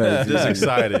excited. front of you. Just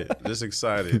excited. Just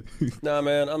excited. Nah,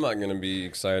 man, I'm not gonna be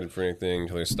excited for anything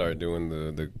until they start doing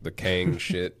the Kang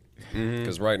shit.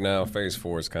 Because right now, Phase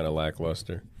 4 is kind of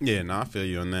lackluster. Yeah, no, I feel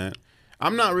you on that.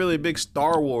 I'm not really a big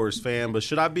Star Wars fan, but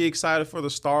should I be excited for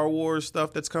the Star Wars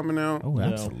stuff that's coming out? Oh,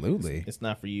 absolutely. It's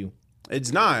not for you.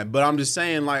 It's not, but I'm just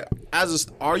saying, like, are you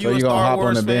So a you gonna Star hop on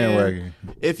Wars the fan? bandwagon?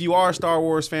 If you are a Star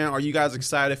Wars fan, are you guys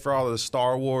excited for all of the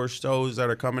Star Wars shows that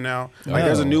are coming out? Like,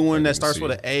 there's a new one that starts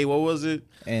with an A. What was it?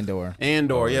 Andor.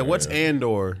 Andor. Yeah, what's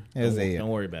Andor? Is a Don't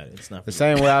worry about it. It's not for The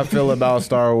same way I feel about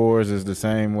Star Wars is the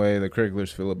same way the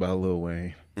Cricklers feel about Lil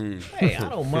Wayne. you. Hey, I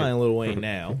don't mind Lil Wayne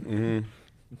now.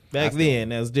 Back then,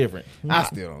 that was different. I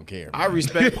still don't care. I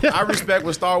respect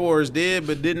what Star Wars did,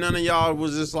 but did none of y'all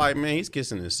was just like, man, he's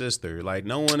kissing his sister. Like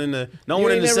no one in the You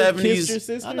in ain't the never kissed your '70s,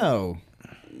 sister? I know.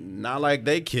 not like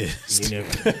they kissed. You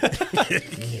never.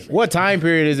 What time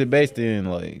period is it based in?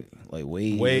 Like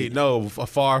way. Wait, no,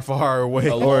 far away.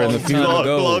 Or in the future.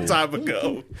 long time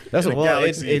ago. That's what. Well,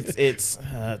 it's Galaxy. it's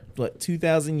what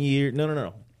 2,000 years?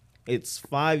 No. It's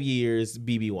 5 years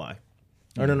BBY.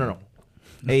 Or no.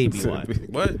 ABY.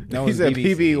 What? No, He it's said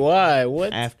BBC. PBY.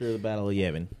 What? After the Battle of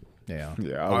Yavin. Yeah.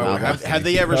 Yeah, Oh, have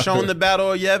they ever shown the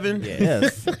Battle of Yavin?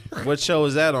 Yes. What show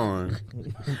is that on?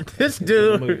 this The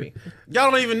dude. movie.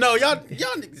 Y'all don't even know. Y'all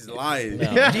niggas lying.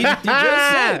 No. You just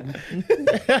said.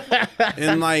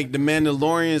 And like the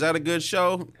Mandalorian, is that a good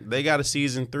show? They got a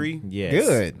season 3. Yes.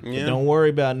 Good. Yeah. Don't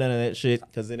worry about none of that shit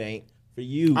because it ain't for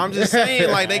you. I'm just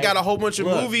saying, like they got a whole bunch of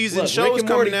movies and shows Rick and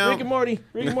coming Morty, out.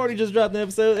 Rick and Morty just dropped an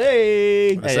episode.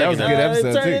 Hey, that was a good episode,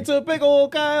 It turned too. into a pickle,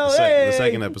 Kyle. The Hey,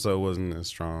 second episode wasn't as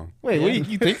strong. Wait, what,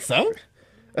 you think so?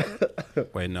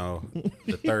 Wait, no,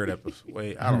 the third episode.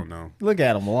 Wait, I don't know. Look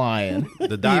at him lying. The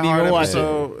didn't Die even Hard watch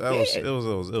episode. That was Yeah. it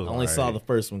was. I only saw alright. the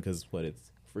first one because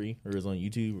it's free or it's on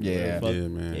YouTube. Or Yeah. whatever the Yeah,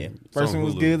 fuck. man. Yeah. It's First on one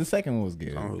was Hulu. good. The second one was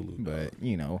good. on Hulu. But,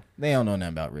 they don't know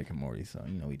nothing about Rick and Morty. So,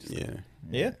 we just. Yeah.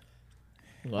 Yeah.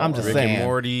 Well, I'm just Rick saying. and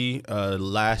Morty.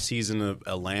 Last season of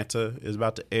Atlanta is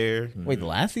about to air. Wait, the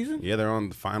last season? Yeah, they're on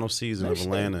the final season of shit.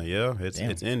 Atlanta. Yeah, it's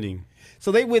Damn. ending.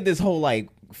 So they went this whole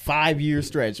 5-year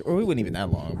stretch, or it wasn't even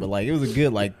that long, but it was a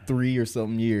good 3 or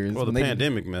something years. Well, the when they-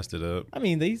 pandemic messed it up. I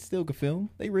mean, they still could film.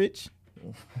 They rich.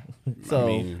 So I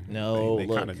mean, No, they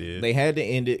look, kind of did. they had to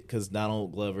end it because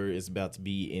Donald Glover is about to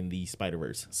be in the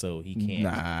Spider-Verse, so he can't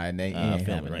nah, they film ain't it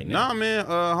filming right it. now. Nah, man,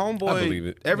 homeboy. I believe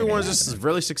it. Everyone's just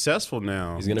really successful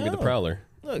now. He's gonna be the No. Prowler.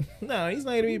 Look, no, he's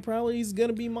not gonna be probably. He's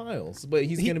gonna be Miles, but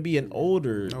he's gonna be an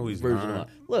older No, he's version. not. Of Miles.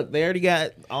 Look, they already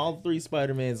got all 3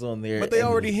 Spider-Mans on there, But they and-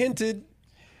 already hinted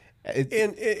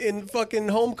in fucking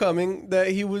Homecoming that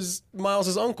he was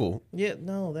Miles' uncle. Yeah,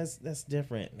 no, that's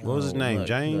different. What was his No, name? look,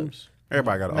 James.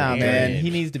 Everybody got Nah, a man, Aaron. he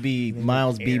needs to be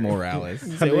Miles B. Morales.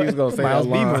 I knew he was gonna say Miles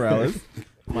that B. line. Morales.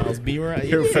 Look, Miles B. Right?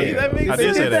 You're Yeah, funny. that makes I did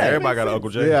sense. say that. Everybody got an Uncle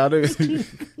Jay. Yeah, I do.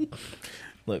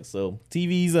 Look, so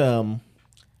TV's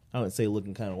I would say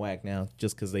looking kind of whack now,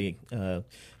 just because they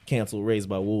canceled Raised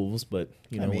by Wolves, but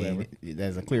I whatever. mean,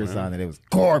 there's a clear sign that it was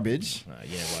garbage.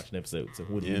 You never watched an episode, so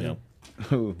what do Yeah. you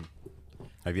know?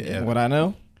 Have you ever? What I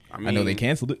know, I I know they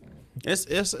canceled it.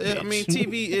 I mean,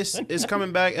 TV is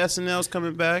coming back. SNL's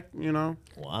coming back.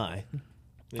 Why?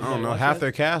 I don't know. Half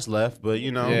their cast left, but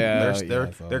Yeah, they're I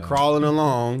saw they're that. crawling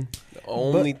along. The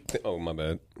only oh my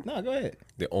bad. No, go ahead.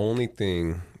 The only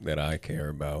thing that I care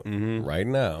about right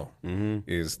now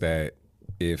is that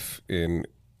if in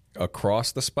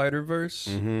across the Spider-Verse,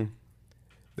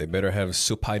 they better have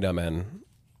Spider-Man.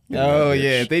 Oh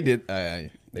yeah, they did. They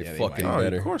yeah, fucking Oh,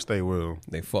 better. of course they will.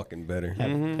 They fucking better.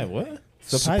 Have what?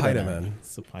 Spider-Man.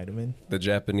 Spider-Man. The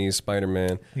Japanese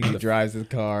Spider-Man. He drives his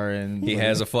car and He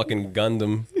has a fucking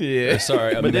Gundam. Yeah.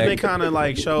 Sorry, But then they kind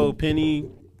of show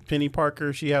Penny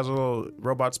Parker. She has a little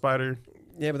robot spider.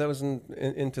 yeah, but that was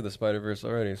into the Spider-Verse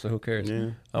already, so who cares?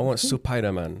 Yeah. I want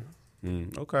Spider-Man.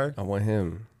 Okay. I want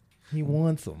him. He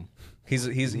wants them. He's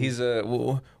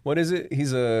a what is it?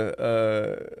 He's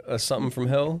a something from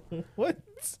hell. What?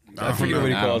 I forget what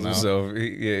he I don't calls know. himself.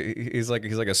 He's like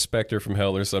a specter from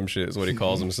hell or some shit. Is what he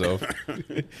calls himself.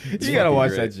 You gotta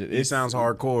watch great. that shit. It sounds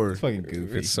hardcore. It's fucking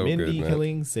goofy. It's so Mindy good, man.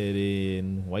 Kaling said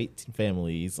in white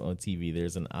families on TV,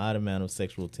 there's an odd amount of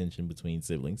sexual tension between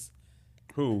siblings.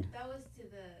 Who? That was to the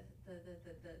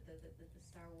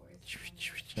Star Wars.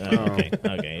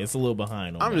 Okay, it's a little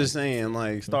behind. On I'm mine. just saying,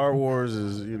 like Star Wars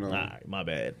is, All right, my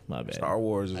bad. Star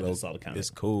Wars is I just saw the comic. it's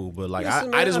cool, but like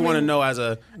Listen, I man, just I want to mean, know as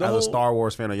a whole- Star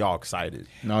Wars fan, are y'all excited?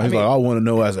 No, he's like, I want to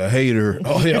know as a hater.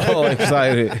 Oh, yeah, all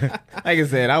excited. Like I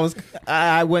said,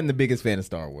 I wasn't the biggest fan of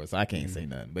Star Wars, so I can't say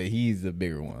nothing. But he's the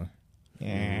bigger one.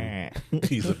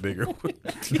 He's a bigger one.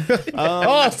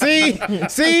 Oh, see,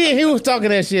 he was talking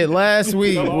that shit last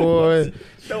week, boy.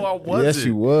 No, I wasn't. Yes,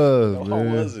 he was. How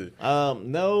man. was it?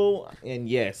 No and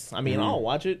yes. I mean, I'll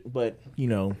watch it, but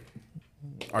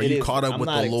Are it you is- caught up I'm with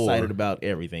not the lore? excited about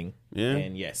everything. Yeah?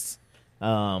 And yes.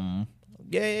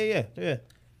 Yeah.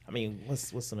 I mean,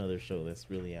 what's another show that's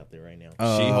really out there right now?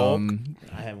 She-Hulk?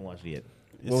 I haven't watched it yet.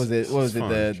 What was it? What was It's it?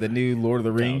 fun. The new Lord of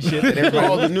the Rings shit that everybody,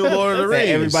 Oh, the new Lord of the that Rings.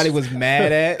 everybody was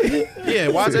mad at. Yeah,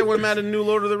 why is everyone mad at the new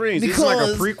Lord of the Rings? Is it like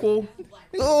a prequel?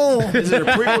 Oh, Is it a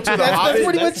prequel to the Hobbit?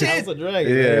 pretty That's much House it. of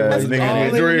Dragon. Yeah, Everybody's nigga all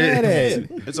get in dread. mad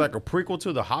at. It's like a prequel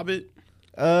to the Hobbit.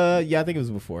 Yeah, I think it was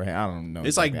beforehand. I don't know.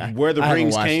 It's like exactly. where the I haven't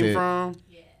rings watched came it. from.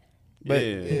 But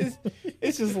Yeah.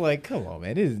 it's just like, come on,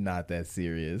 man, it is not that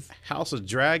serious. House of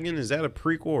Dragon, is that a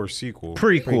prequel or sequel?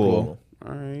 Prequel.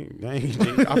 All right,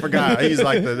 dang, I forgot. He's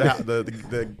like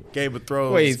the Game of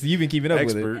Thrones Wait, so you've been keeping up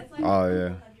expert. with It's like Oh, yeah.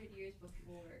 100 years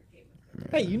before Game of Thrones.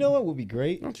 it. Hey, you know what would be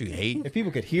great Don't you hate? if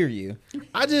people could hear you?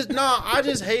 I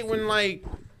just hate when like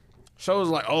shows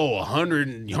like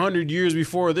 100 years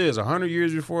before this, 100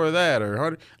 years before that, or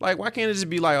 100, like why can't it just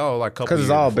be like like a couple? Because it's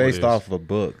years all before based this? off of a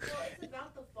book. It's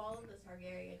about the fall of the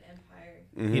Targaryen Empire.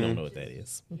 Mm-hmm. You don't know what that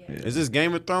is. Is this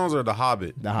Game of Thrones or The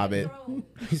Hobbit? The Hobbit. Thrones.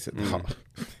 He said, oh.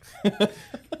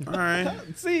 All right,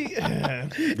 See, I'm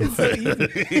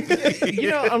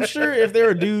sure if there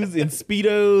were dudes in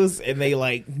speedos and they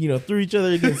threw each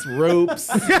other against ropes,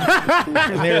 and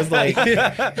there's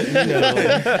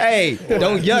Hey,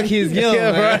 don't yuck his young.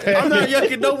 man. I'm not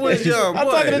yucking no one's young. I'm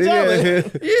boy. talking to Jolly.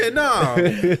 Yeah, no.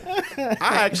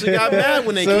 I actually got mad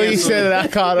when they So he canceled. said it. I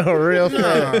caught it real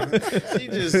fast. Nah, she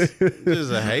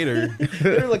just a hater.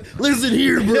 they're like, "Listen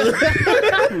here, brother,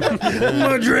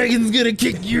 my dragon's gonna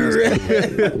kick your ass."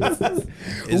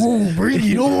 Ooh, bring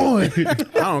it on. I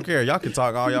don't care. Y'all can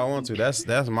talk all y'all want to. That's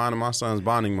mine and my son's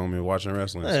bonding moment watching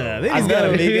wrestling. So. Then he's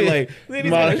gotta make it like, then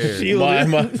he's My- gotta shield my- it.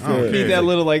 my- I don't Be care. that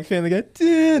little like family guy.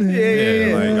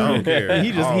 Yeah, like, I don't care.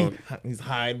 He's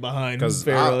hiding behind 'Cause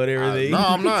Pharaoh and everything. no,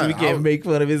 I'm not. So we can't make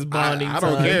fun of his bonding. I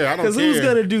don't care. I don't Because who's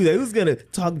care. gonna do that? Who's gonna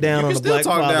talk down You on can the still black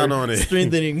talk father, down on it.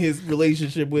 strengthening his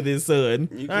relationship with his son?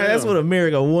 All You right, that's can. what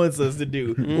America wants us to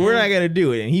do. We're not gonna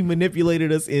do it, and he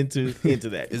manipulated us into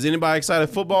that. Is anybody excited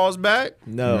football's back?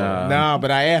 No, Nah. Nah,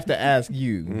 but I have to ask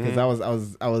you because I was.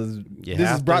 You This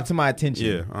have is brought to? to my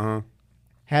attention. Yeah.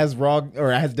 Has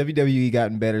WWE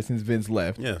gotten better since Vince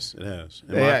left? Yes, it has.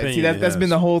 In my Yeah, opinion, see it that's has. been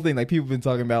the whole thing. Like people been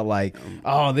talking about like,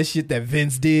 oh, this shit that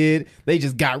Vince did, they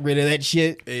just got rid of that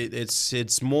shit.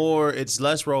 It's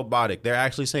less robotic. They're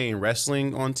actually saying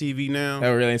wrestling on TV now.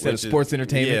 Oh, really? Instead of which is- sports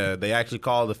entertainment? Yeah, they actually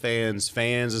call the fans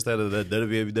instead of the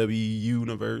WWE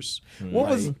universe. What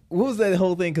was that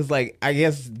whole thing? Because like I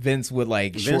guess Vince would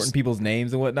like shorten people's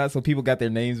names and whatnot, so people got their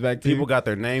names back too. People got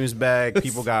their names back.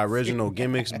 People got original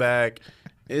gimmicks back.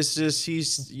 It's just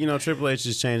Triple H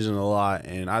is changing a lot,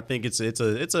 and I think it's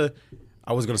a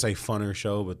I was gonna say funner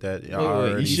show, but that Wait,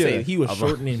 already you say he was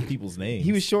shortening people's names.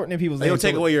 he was shortening people's They'll names.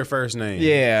 take away your first name.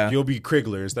 Yeah. you'll be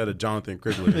Krigler instead of Jonathan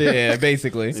Krigler. Yeah,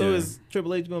 basically. So Yeah. is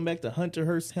Triple H going back to Hunter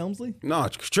Hearst Helmsley? No,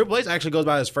 Triple H actually goes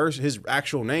by his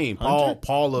actual name,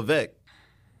 Paul Levesque.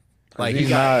 Like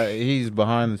He's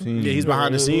behind the scenes. yeah, he's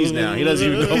behind the scenes now. He doesn't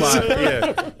even go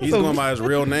by he's going by his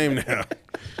real name now.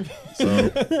 So,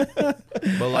 but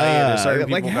there's certain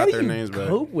people how got do their you names back.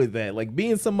 cope with that? Like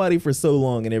being somebody for so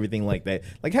long and everything like that.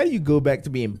 Like how do you go back to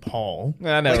being Paul?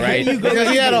 I know, right? Because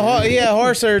he had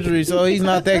heart surgery, so he's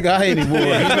not that guy anymore.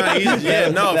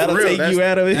 That'll for real. take That's, you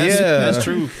out of it. that's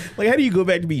true. Like how do you go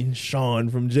back to being Sean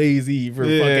from Jay-Z for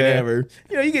fucking ever?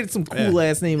 You get some cool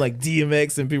ass name like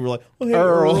DMX and people are like, oh, hey,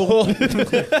 Earl.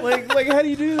 like how do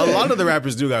you do that? A lot of the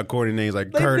rappers do got corny names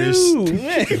like They Curtis, do,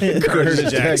 man.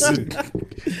 Curtis Jackson.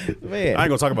 Man. I ain't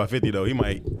gonna talk about 50 though. He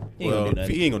might. He ain't gonna do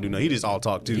nothing. He ain't gonna do nothing. He just all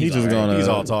talk too. He's just gonna- He's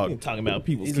all talk. Talking about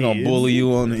people's He's kids. gonna bully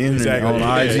you on the internet, Exactly.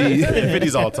 on IG. Yeah.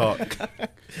 50's all talk.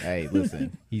 Hey,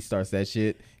 listen, he starts that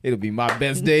shit. It'll be my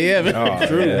best day ever. Oh,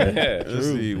 True. yeah. Yeah. Let's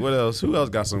see what else. Who else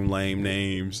got some lame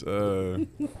names?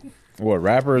 What,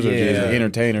 rappers or Yeah. just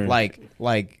entertainers? Like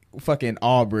fucking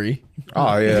Aubrey.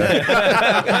 oh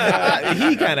yeah.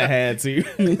 He kind of had to.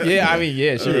 Yeah, I mean,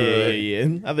 yeah, sure.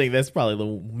 Yeah. I think that's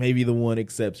probably maybe the one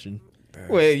exception.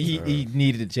 Well, he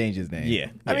needed to change his name. Yeah.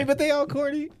 I mean, but they all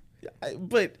corny.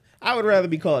 But I would rather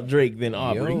be called Drake than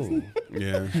Aubrey.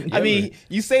 Yeah. I mean,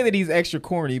 you say that he's extra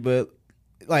corny, but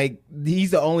like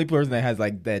he's the only person that has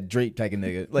like that Drake type of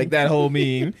nigga, like that whole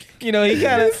meme. You know, he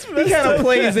kind of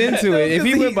plays into it. If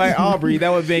he went by Aubrey, that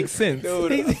would make sense.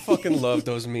 Dude, I fucking love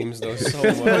those memes though so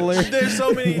much. There's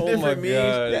so many Oh my different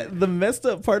memes. god. The messed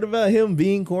up part about him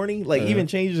being corny, like even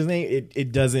changed his name,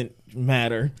 it doesn't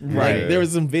matter. Right. Like, there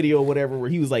was some video or whatever where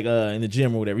he was like in the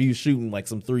gym or whatever. He was shooting like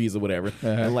some threes or whatever.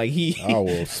 And like I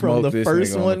will from smoke the this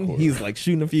first nigga on the one, court. he's like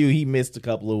shooting a few. He missed a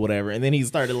couple or whatever, and then he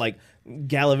started like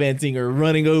gallivanting or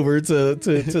running over to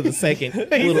the second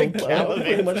little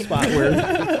pretty much spot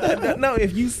where. No,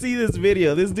 if you see this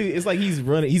video, this dude, it's like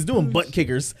he's doing butt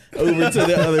kickers over to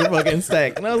the other fucking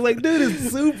stack, and I was like, dude,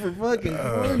 it's super fucking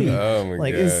corny. Oh my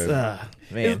Like god. it's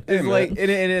man. It's like, and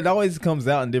it always comes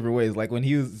out in different ways. Like when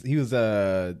he was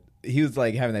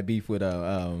like having that beef with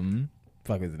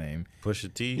fuck his name.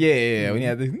 Pusha T. Yeah. When he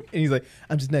had and he's like,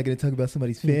 I'm just not gonna talk about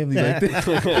somebody's family like this.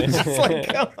 It's just like,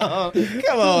 come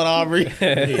on, Aubrey.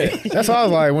 That's why I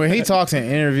was like, when he talks in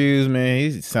interviews, man,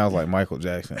 he sounds like Michael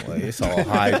Jackson. Like it's all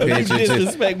high You pitched.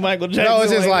 disrespect Michael Jackson. No,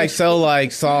 it's just like so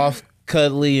like soft,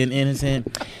 cuddly, and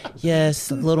innocent. Yes,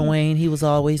 Lil Wayne, he was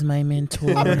always my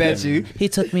mentor. I bet you. He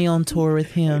took me on tour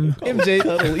with him.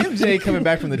 MJ coming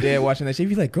back from the dead watching that shit,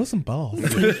 he'd be like, grow some balls.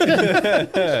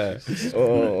 That's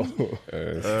too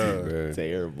bad.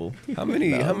 terrible. How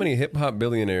many hip hop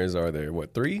billionaires are there?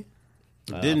 What, 3?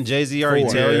 Didn't Jay-Z already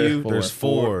tell you? Four. There's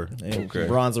 4. And Okay.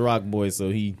 Bron's a rock boy, so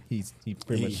he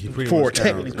pretty much. He pretty Four, much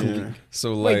counts, technically.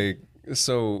 yeah.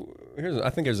 So I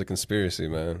think there's a conspiracy,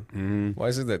 man. Why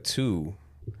is it that 2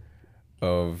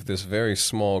 of this very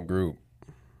small group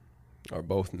are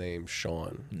both named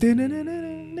Sean?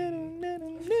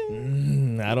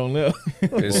 I don't know.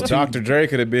 It's Well, Dr. Dre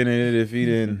could have been in it if he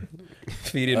didn't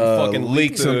if he didn't fucking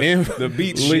leak the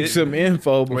Beats leak shit. some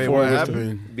info before Wait, what it was-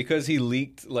 happened? Because he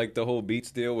leaked like the whole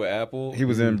Beats deal with Apple. He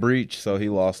was in breach, so he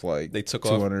lost like They took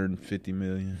off- 250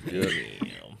 million.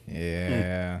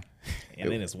 Yeah.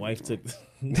 And then his wife took.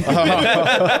 No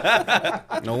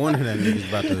wonder that nigga's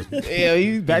about to. Yeah,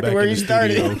 he's back to where he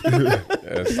started.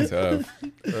 That's tough.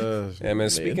 Yeah, man.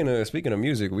 Speaking of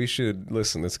music, we should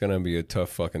listen. It's gonna be a tough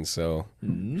fucking sell,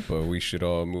 but we should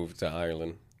all move to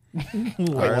Ireland.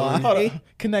 Ireland.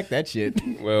 Connect that shit.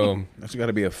 Well, That's got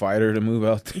to be a fighter to move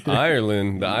out there.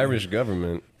 Ireland, the Irish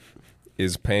government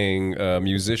is paying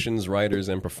musicians, writers,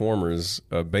 and performers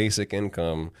a basic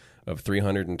income of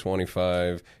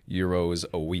 325 euros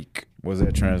a week. What does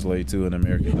that translate to in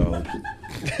American dollars?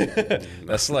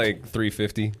 That's like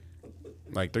 350.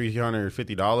 Like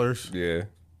 $350. Yeah,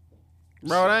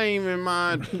 Bro, that ain't even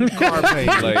my car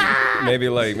payment. like maybe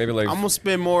like I'm gonna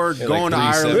spend more like going to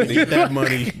Ireland to 370. get that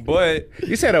money. But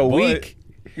You said a week?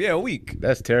 yeah, a week.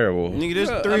 That's terrible. Nigga, this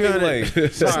I 300. mean, like,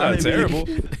 that's not terrible.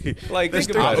 Like, think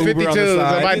about it. 52. on the So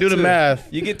side. if I do the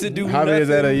math, You get to do how many is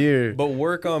that a nothing year? but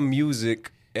work on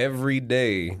music every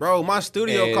day. Bro, my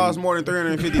studio And- costs more than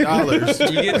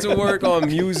 $350. You get to work on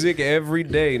music every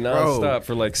day, nonstop,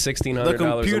 for like $1,600 The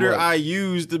computer a month. I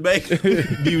use to make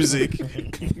music.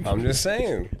 I'm just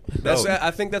saying.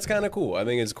 I think that's kind of cool. I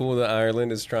think it's cool that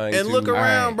Ireland is trying And to look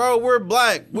around, bro. We're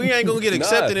black. We ain't gonna get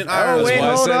accepted in Nah, Ireland. that's why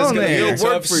I hold said it's on gonna be there. a It'll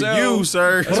work tough for sell. you,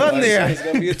 sir. That's why I on said there. It's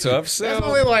gonna be a tough sell. That's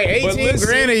only like But 18 listen-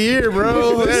 grand a year,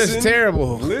 bro. That listen- is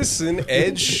terrible. Listen,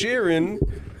 Ed Sheeran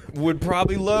would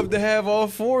probably love to have all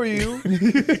 4 of you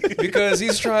because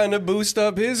he's trying to boost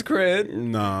up his cred.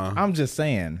 Nah. I'm just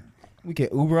saying, we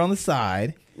get Uber on the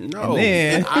side. No. And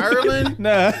then- In Ireland?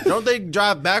 Nah. Don't they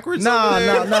drive backwards? Nah, over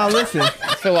there? nah, listen.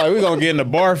 I feel like we're gonna get in a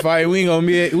bar fight. We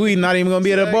not even gonna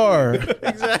be at a bar.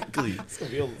 Exactly.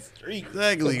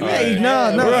 Exactly. Hey,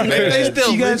 man. no, no. They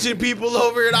still You guys- lynching people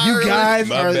over in You Ireland. guys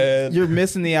My bad. you're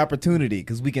missing the opportunity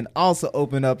because we can also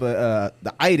open up the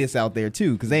itis out there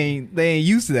too because they ain't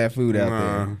used to that food out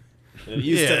there.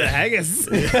 Used to the haggis.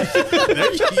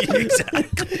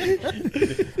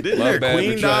 Didn't My their bad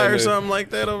queen for die trying or to- something like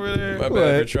that over there? My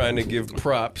bad for trying to give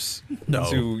props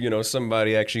to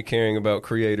somebody actually caring about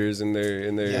creators in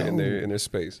their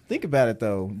space. Think about it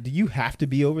though. Do you have to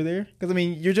be over there? Because I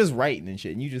mean, you're just writing and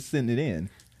shit, and you just send it in.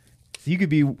 So you could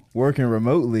be working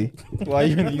remotely while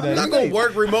you're in the I'm United not gonna States.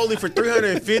 work remotely for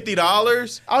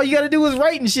 $350. All you got to do is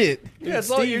write and shit. Yeah, it's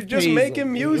like you're just pays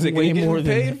making music way and you're more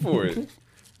getting than- paid for it.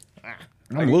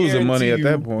 I'm losing money at guarantee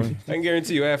that point. I can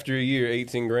guarantee you, after a year,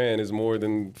 18 grand is more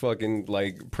than fucking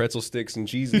like pretzel sticks and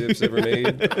cheese dips ever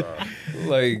made.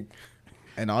 Like,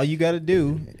 And all you got to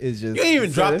do is just. You ain't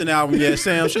even dropped an album yet,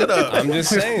 Sam. Shut up. I'm just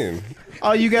saying.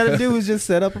 All you got to do is just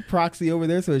set up a proxy over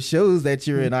there so it shows that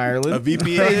you're in Ireland. A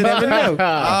VPN. You never know.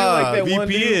 One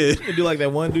VPN. dude, do like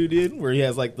that one dude did, where he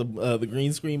has like the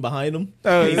green screen behind him.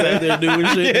 He's out there doing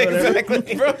shit. Yeah, whatever.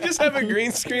 exactly, bro. Just have a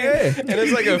green screen, and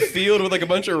it's like a field with like a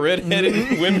bunch of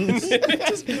redheaded women.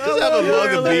 just Have a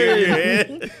mug of beer in your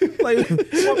hand. Like,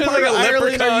 There's like a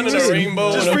leprechaun and a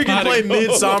rainbow. Just and a freaking pot play of gold.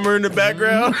 Midsummer in the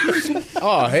background.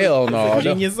 Oh hell no!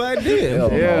 genius idea.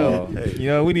 Hell no. You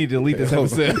know, we need to delete this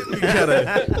episode.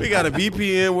 we got a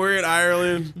VPN. We're in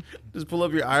Ireland. Just pull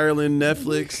up your Ireland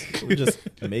Netflix. We're just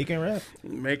making rap.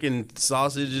 Making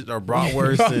sausages or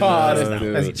bratwurst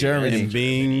and, That's Germany. and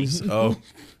beans. Oh,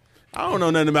 I don't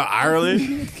know nothing about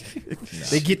Ireland.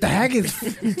 They get the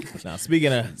haggis. Now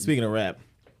speaking of rap,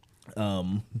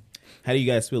 how do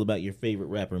you guys feel about your favorite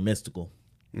rapper, Mystical?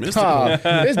 Mystical. Oh,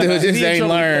 this dude just ain't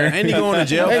learned. Ain't he going to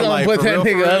jail They for gonna like put for that real,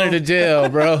 nigga for real? under the jail,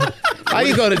 bro. How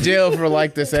you go to jail for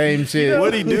like the same shit?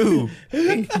 What'd he do?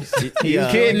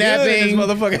 Kidnapping,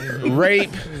 Motherfucker.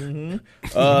 rape.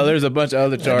 There's a bunch of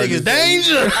other charges. Niggas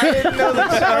danger.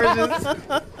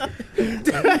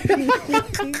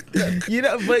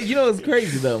 But you know what's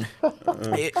crazy though?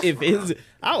 If his,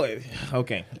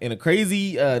 okay, in a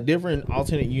crazy different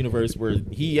alternate universe where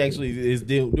he actually is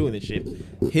doing this shit,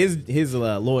 his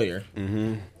lawyer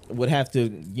would have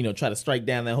to try to strike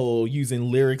down that whole using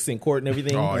lyrics in court and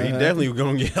everything. Oh, he definitely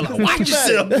gonna get like, watch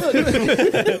yourself.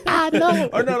 I know.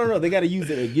 Or no. They got to use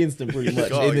it against him pretty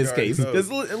much Oh, in this God, case. no. Just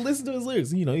listen to his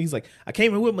lyrics. He's like, I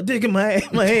came in with my dick in my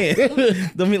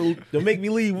hand. Don't make me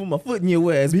leave with my foot in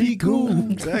your ass. Be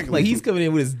cool. Exactly. Like he's coming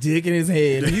in with his dick in his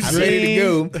hand. He's ready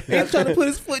to go. He's trying to put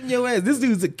his foot in your ass. This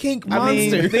dude's a kink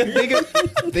monster.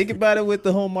 Think about it with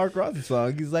the whole Mark Ronson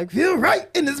song. He's like, feel right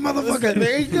in this motherfucker.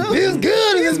 There you go. Feels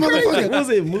good in this motherfucker. What was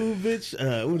it? Move, bitch.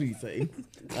 What did he say?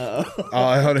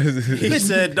 He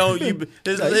said, "Don't you?"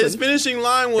 His finishing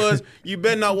line was, "You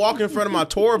better not walk in front of my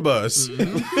tour bus."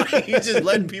 He's just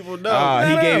letting people know.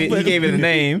 He gave it a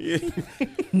name.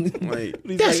 Like,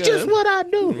 That's just what I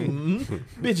do.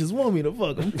 Bitches want me to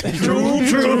fuck them.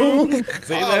 True.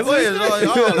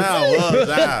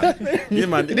 Get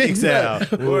my dicks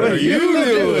out. What are you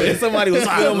doing? Somebody was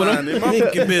filming them. In my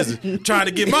fucking business, trying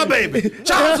to get my baby.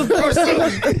 Child support.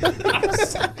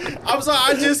 I'm sorry.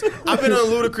 I've been on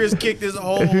Ludacris kick this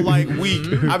whole week.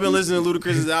 I've been listening to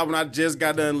Ludacris's album. I just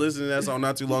got done listening to that song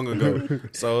not too long ago.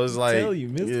 So it's like, Tell you,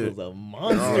 Mystical's a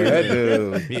monster. Oh, That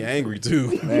dude, he angry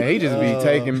too. man, he just be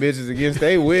taking bitches against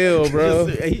their will, bro.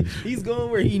 He's going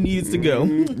where he needs to go.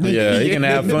 Yeah, he can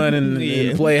have fun in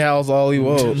the playhouse all he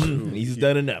wants. He's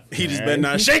done enough. He just better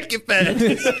not shake it fast.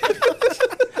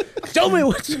 Show me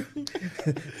what you.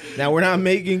 Now we're not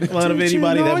making fun of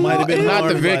anybody that might have been Not the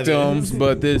harmed by victims,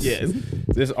 but this Yes.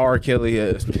 this R. Kelly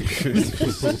has.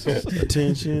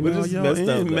 Attention, But all it's y'all messed up,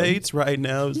 though. inmates right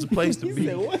now is the place to be.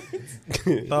 No.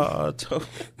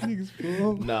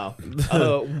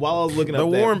 While I was looking The up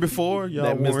Warren before y'all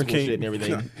that Warren mystical King shit and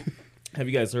everything, have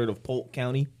you guys heard of Polk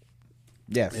County?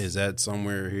 Yes. Is that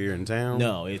somewhere here in town?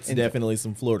 No, it's definitely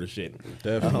some Florida shit.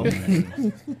 Definitely.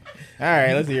 All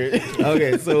right, let's hear it.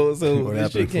 Okay, so What this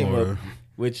happened shit came for- up.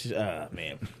 Which,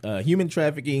 human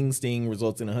trafficking sting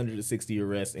results in 160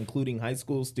 arrests, including high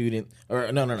school student,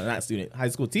 or not student, high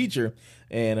school teacher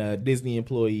and a Disney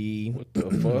employee. What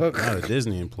the fuck? Not a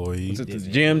Disney employee. It's a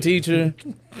gym teacher.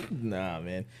 Nah,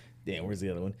 man. Damn, where's the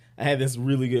other one? I had this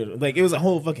really good, it was a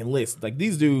whole fucking list. Like,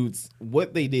 these dudes,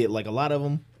 what they did, a lot of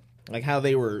them, how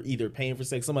they were either paying for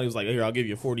sex. Somebody was like, here, I'll give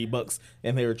you $40.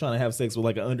 And they were trying to have sex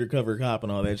with, an undercover cop and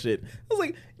all that shit. I was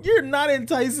like, you're not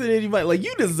enticing anybody.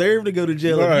 You deserve to go to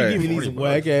jail Right. if you give me these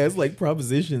whack-ass,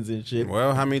 propositions and shit.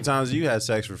 Well, how many times you had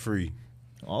sex for free?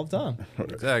 All the time.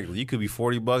 Exactly. You could be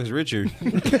 $40 richer.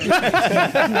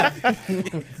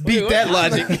 Beat that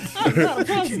logic. I'm not a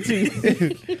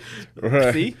prostitute.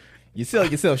 Right. See? You sell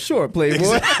yourself short,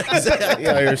 playboy. Exactly.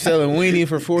 Yeah, you're selling weenie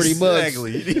for $40.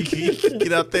 Exactly.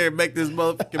 Get out there and make this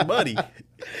motherfucking money.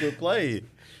 Quit playing.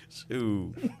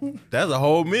 Shoot. That's a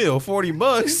whole meal.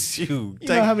 $40. Shoot. You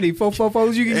know how many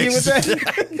 444s you can get with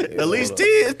that? At least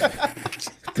 10.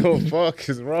 The fuck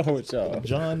is wrong with y'all?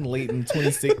 John Layton,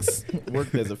 26,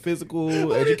 worked as a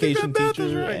physical education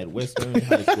teacher at Western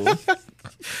High School.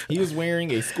 He was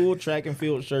wearing a school track and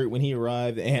field shirt when he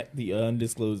arrived at the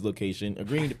undisclosed location,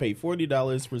 agreeing to pay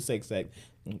 $40 for sex act.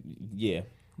 Yeah.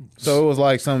 So it was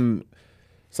like so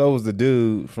it was the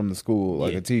dude from the school,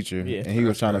 Yeah. a teacher, Yeah. and he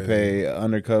was trying to pay an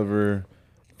undercover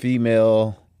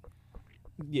female.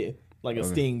 Yeah. Like a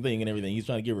sting thing and everything. He's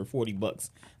trying to give her $40.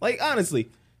 Honestly,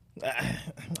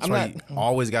 I'm not. You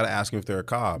always got to ask them if they're a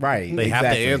cop. Right, They have to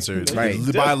exactly. answer.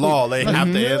 Right. By law, they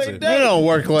have to answer. They don't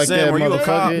work like Sam, that, were you a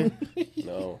cop? motherfucker.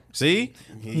 No. See,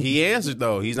 he answered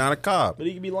though. He's not a cop. But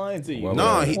he could be lying to you. Well,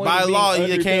 No, Point by law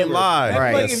he can't lie.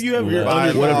 Right. Like if you have your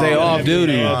By What if they law, off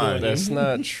duty? That's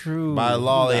not true. By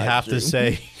law, they Not have true. to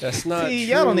say. That's not See,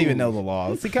 true. y'all don't even know the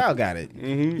law. See, Kyle got it.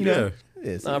 You know. know.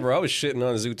 Yes. Nah, bro, I was shitting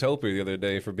on Zootopia the other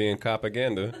day for being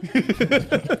propaganda.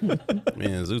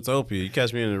 Man, Zootopia, you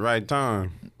catch me in the right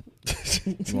time.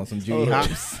 You want some Judy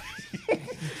Hops?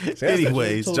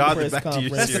 Anyways, Total Jonathan, press back to your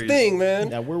conference. That's the series. thing, man.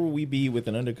 Now, where will we be with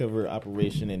an undercover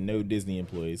operation and no Disney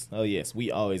employees? Oh, yes,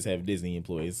 we always have Disney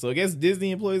employees. So I guess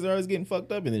Disney employees are always getting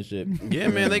fucked up in this shit. Yeah,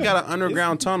 man, they got an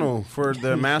underground tunnel for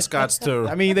the mascots to.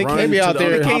 I mean, they run can't be to out the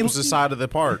there. opposite side of the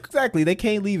park. Exactly. They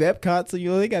can't leave Epcot, so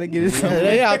they got to get it somewhere.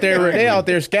 They out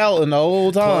there scouting the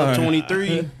whole Club time.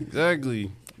 23,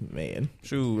 exactly. Man,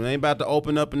 Shoot, they ain't about to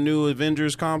open up a new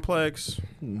Avengers complex.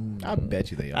 I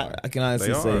bet you they are. I can honestly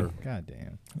They say, are. God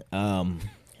damn.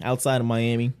 outside of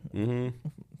Miami, Mm-hmm.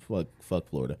 fuck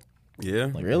Florida. Yeah.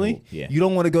 Like, Really? Yeah. You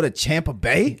don't want to go to Tampa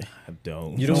Bay? I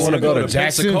don't. You don't want to go to I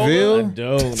Jacksonville?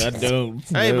 don't.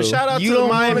 Hey, No. but shout out You to the don't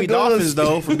wanna Miami go to- Dolphins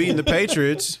though for beating the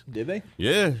Patriots. Did they?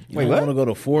 Yeah. Wait, You what? want to go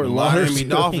to Fort The Miami Lauderdale?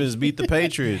 Dolphins beat the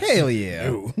Patriots. Hell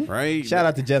yeah. Right? Shout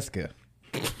out to Jessica.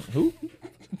 Who?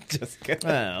 Jessica.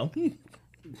 Oh.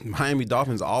 Miami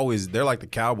Dolphins they're like the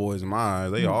Cowboys in my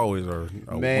eyes. They always are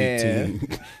a Man. weak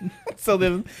team. So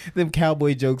them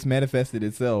cowboy jokes manifested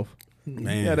itself.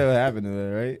 Man. You know what happened to that,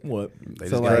 right? What? They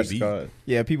So, just like, got beat.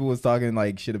 Yeah, people was talking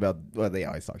like shit about. Well, they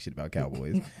always talk shit about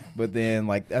Cowboys, but then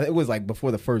like it was like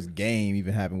before the first game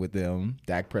even happened with them.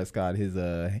 Dak Prescott, he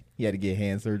had to get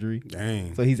hand surgery,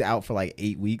 Dang. so he's out for like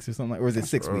 8 weeks or something. Or is it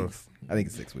 6 rough. weeks? I think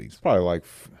it's 6 weeks. Probably like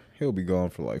he'll be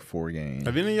gone for like 4 games.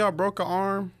 Have any of y'all broke an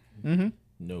arm?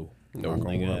 No. No.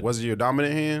 Thank God. Was it your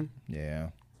dominant hand? Yeah.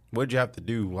 What'd you have to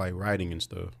do, like writing and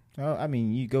stuff? Oh, I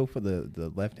mean, you go for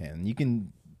the left hand. You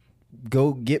can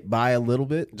go get by a little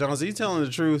bit. John, is he telling the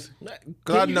truth? Cause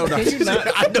Can I you- know not can you to. not-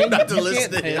 I know not to you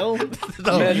listen. can't tell.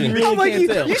 Imagine. You really I'm like, can't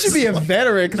tell. you should be a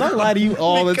veteran because I lie to you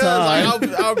all the Because time.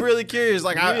 like, I'm really curious.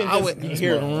 Like I would. You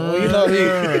hear You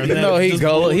know he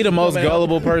he the most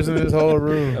gullible person in this whole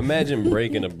room. Imagine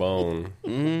breaking a bone.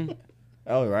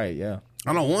 Oh, right, yeah.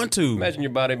 I don't want to. Imagine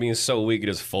your body being so weak it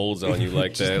just folds on you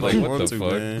like that. Like, Don't what want the to,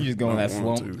 fuck? man. You just go in I that don't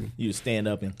want slump. to. You just stand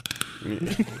up and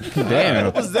Damn.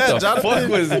 What was that, Jonathan? Fuck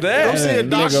was Go that? see a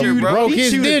doctor, bro. broke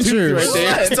his dentures. Right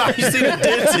there. Last time you see the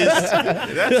dentist.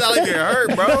 That sound like it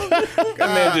hurt, bro.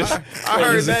 man just I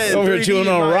heard that. in Over here 3D chewing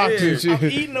in on my rocks ear. and shit.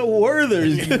 eating a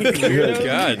Werther's.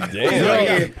 God damn.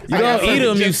 You don't eat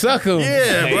them, you suck them.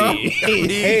 Yeah, bro.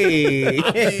 Hey,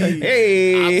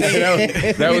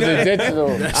 hey. That was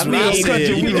intentional. I mean,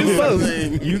 said. we do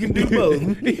both. You can do both.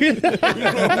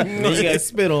 Then you guys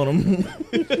spit on them.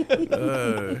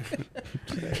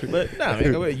 But nah,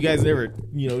 man, you guys ever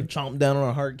chomped down on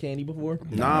a hard candy before?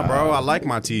 Nah, bro. I like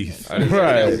my teeth.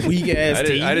 Right. Weak ass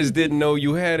teeth. I just didn't know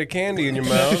you had a candy in your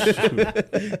mouth.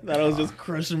 thought I was just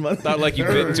crushing my. Not like you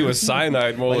bit into a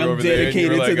cyanide mold Like I'm over there. And you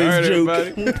were like, dedicated all to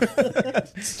right, this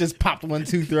everybody. Just popped one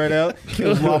tooth right out. It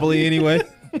was wobbly anyway.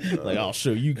 Like I'll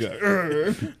show you guys.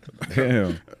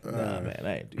 Damn. Nah, man,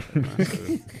 I ain't do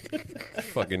that.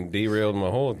 Fucking derailed my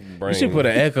whole brain. You should put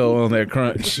an echo on that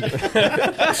crunch.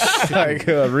 Like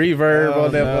a reverb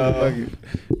on that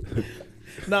motherfucker.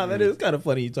 Nah, that is kind of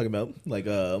funny. You talking about like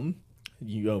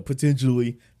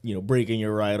potentially breaking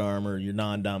your right arm or your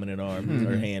non-dominant arm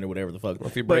or hand or whatever the fuck.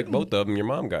 If you break both of them, your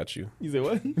mom got you. You said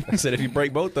what? I said if you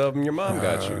break both of them, your mom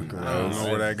got you. I don't know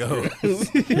where that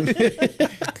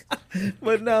goes.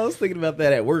 But no, I was thinking about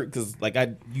that at work because like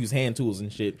I use hand tools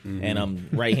and shit, and I'm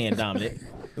right hand dominant.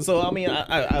 So I mean,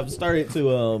 I've started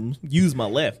to use my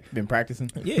left. Been practicing?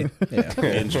 Yeah,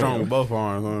 Getting strong with both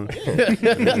arms,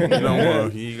 huh?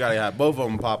 You gotta have both of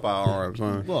them pop out arms,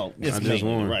 huh? well, it's I just mainly the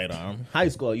won. right arm. High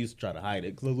school, I used to try to hide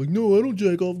it because I was like, no, I don't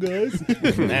jack off, guys.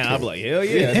 Now I'm like, hell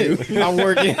yeah, I do. I'm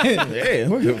working. Yeah,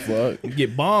 Good fuck. you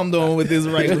get bombed on with this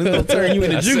right one. It's gonna turn you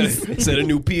into I juice. said a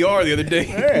new PR the other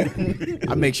day.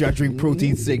 I make sure I drink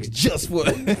protein shakes just for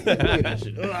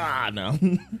No.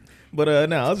 But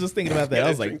no, I was just thinking about that. I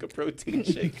was like, drink a protein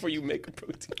shake before you make a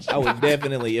protein shake. I would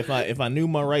definitely, if I knew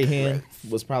my right hand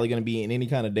was probably going to be in any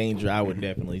kind of danger, I would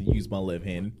definitely use my left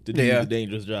hand to do the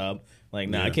dangerous job. Like,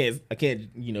 nah, I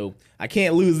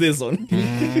can't lose this one.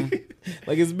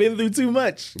 Like it's been through too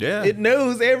much. Yeah. it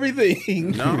knows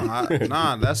everything.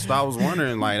 No, that's what I was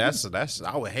wondering. Like that's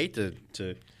I would hate to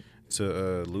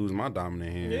lose my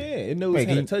dominant hand. Yeah, it knows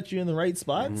how to touch you in the right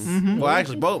spots. Well,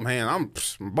 actually, both hands.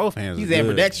 He's are good.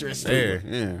 ambidextrous. There,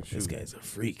 yeah. This guy's a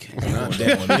freak.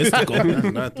 Mystical.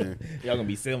 Nothing. Y'all gonna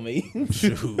be selling me.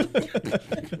 Shoot.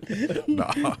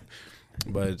 Nah.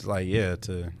 But it's like, yeah,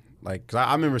 Like, 'cause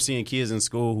I remember seeing kids in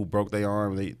school who broke their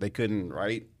arm. They couldn't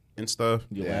write and stuff.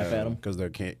 You laugh at them. Because they're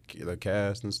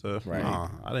cast and stuff. Right. Nah,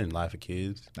 I didn't laugh at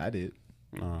kids. I did.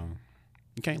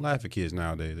 You can't laugh at kids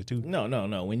nowadays. They're too.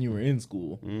 No. When you were in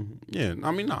school, Yeah,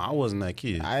 I mean, no, I wasn't that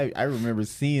kid. I remember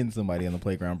seeing somebody on the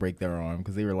playground break their arm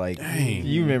because they were like, Dang.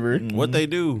 you remember? What they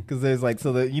do? Because there's like,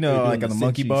 so the, you know, They're like doing on the the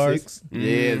monkey Senshi bars. 6?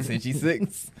 Yeah, the Senshi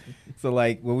 6. So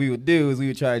like what we would do is we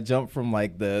would try to jump from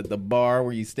like the bar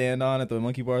where you stand on at the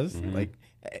monkey bars, like,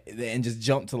 and just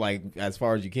jump to like as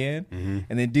far as you can.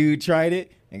 And then dude tried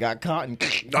it and got caught and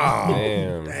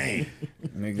Damn.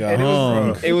 Nigga and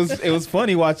hung. it was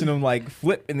funny watching him like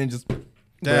flip and then just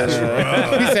That's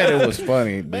He said it was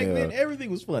funny. back yeah. then everything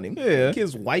was funny. Yeah.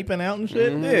 Kids wiping out and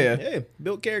shit. Yeah.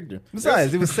 Built character.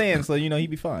 besides it was Sam, so you know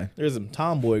he'd be fine. There's a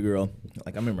tomboy girl.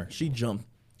 Like I remember, she jumped.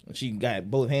 She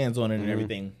got both hands on it and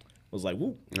everything. Was like,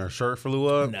 whoop. Her shirt flew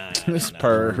up. Nah.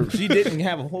 perv. She didn't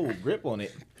have a whole grip on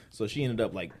it, so she ended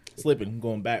up like slipping,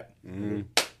 going back.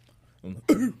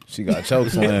 She got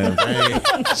chokeslammed.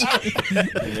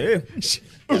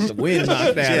 The wind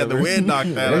knocked out. She had of the her. wind knocked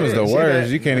out. That was the worst.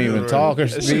 You can't even talk or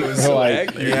speak. was so Like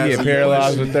accurate. you get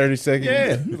paralyzed for 30 seconds.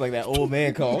 Yeah, it was like that old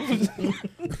man call.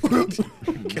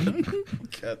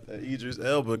 Got that Idris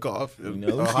Elba cough.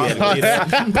 No, Oh, she had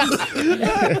to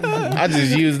get up. I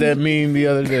just used that meme the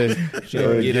other day.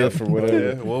 Or a get GIF or whatever.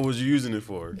 Yeah, what was you using it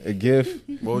for? A GIF.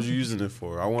 What was you using it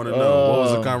for? I want to know. What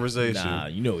was the conversation? Nah,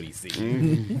 you know what he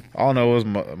see. All I know was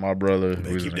my brother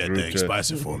They who's keep in the that group thing chat.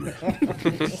 spicy for me.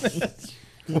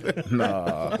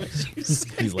 Nah,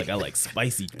 He's like, I like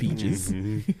spicy peaches.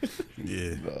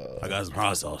 Yeah, I got some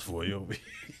hot sauce for you.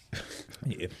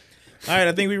 Yeah. All right,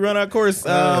 I think we run our course.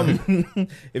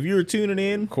 If you were tuning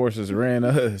in, courses ran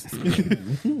us.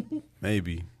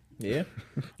 Maybe. yeah.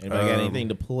 Anybody got anything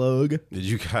to plug? Did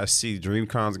you guys see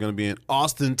DreamCon's going to be in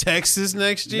Austin, Texas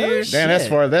next year? Damn, that's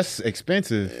far. That's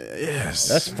expensive. Yes.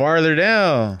 That's farther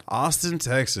down. Austin,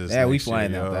 Texas. Yeah, we next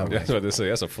flying year, out yo. that way. That's what they say.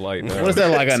 That's a flight now. What is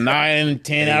that, like a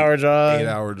 9-10 hour drive?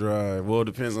 8-hour drive. Well, it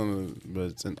depends on the, but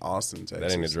it's in Austin, Texas.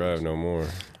 That ain't a drive no more.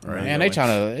 Man, they trying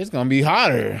to. It's gonna be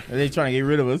hotter. Are they trying to get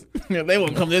rid of us? They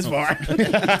won't come this far.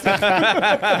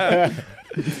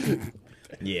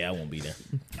 Yeah, I won't be there.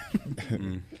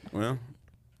 Well,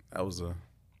 that was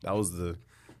the.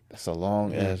 That's a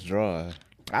long ass drive.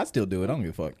 I still do it. I don't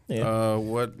give a fuck. Yeah.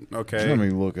 What? Okay. Let me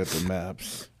look at the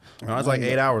maps. No, it's like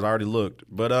 8 hours. I already looked,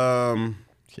 but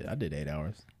Shit, I did 8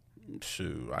 hours.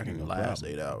 shoot, I can last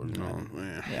 8 hours. No,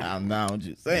 man. Yeah, I'm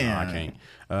just saying. No, I can't.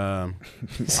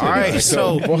 All right,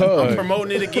 so I'm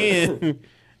promoting it again.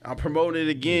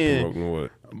 Promoting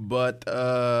what? But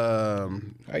How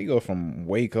you go from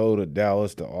Waco to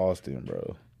Dallas to Austin,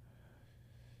 bro?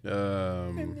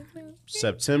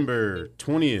 September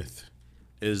 20th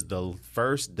is the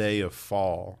first day of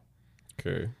fall.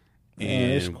 Okay.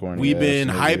 Man, it's And corny we've ass been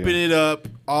nigga. hyping it up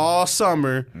all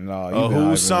summer. No, you been hyping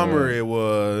whose it summer up. it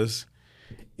was.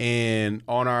 And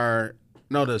on our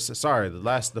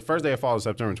the first day of fall is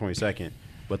September 22nd,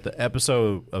 but the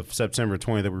episode of September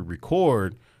 20th that we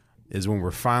record is when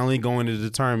we're finally going to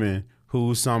determine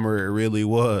whose summer it really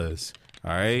was.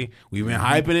 All right, we've been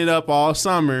hyping it up all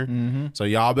summer, so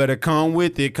y'all better come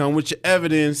with it. Come with your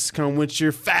evidence. Come with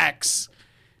your facts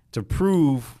to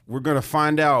prove. We're gonna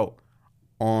find out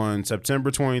on September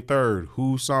 23rd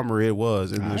whose summer it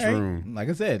was in this All right. room. Like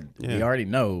I said, Yeah. we already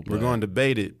know. We're but going to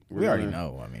debate it. We already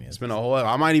know. I mean, It's been a whole.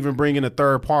 I might even bring in a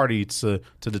third party to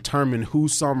determine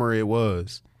whose summer it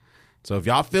was. So if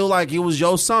y'all feel like it was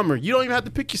your summer, you don't even have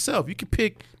to pick yourself. You can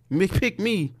pick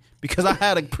me because I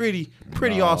had a pretty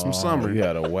awesome summer. You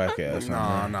had a whack ass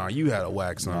summer. No, you had a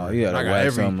whack summer. Nah, you had a I got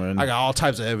whack summer. I got all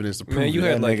types of evidence to prove. Man, you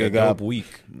it. had like nigga a got- dope week.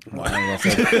 I ain't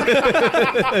gonna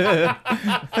say-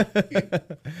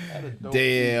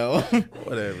 damn.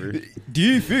 Whatever.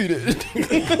 Defeated.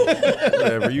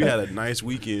 Whatever. You had a nice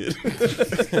weekend.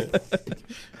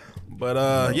 But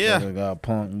yeah. Motherfucker got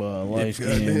punked by a light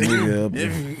skinned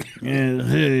nigga.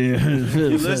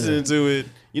 You listening to it.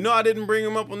 You know I didn't bring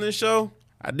him up on this show.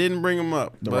 I didn't bring him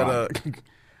up.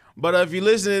 But if you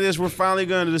listen to this, we're finally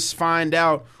going to just find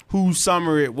out whose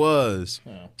summer it was.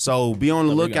 So be on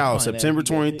the So we lookout. gotta find that. September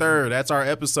 23rd. That's our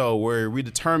episode where we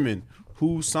determine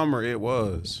whose summer it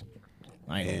was.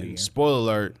 I ain't gonna be And here. spoiler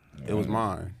alert, it was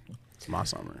mine. It's my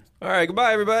summer. All right,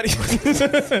 goodbye, everybody.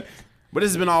 But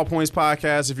this has been All Points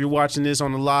Podcast. If you're watching this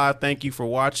on the live, thank you for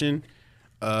watching.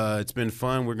 It's been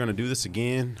fun. We're going to do this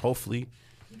again, hopefully.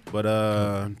 But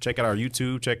check out our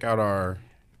YouTube. Check out our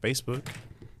Facebook,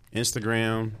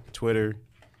 Instagram, Twitter,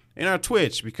 and our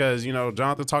Twitch because, you know,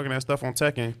 Jonathan talking that stuff on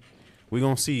Tekken. We're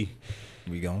going to see.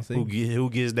 We gonna see. who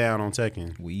gets down on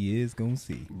Tekken. We is gonna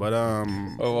see. But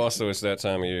Oh, also, it's that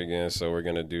time of year again, so we're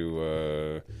gonna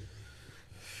do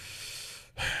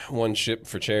one chip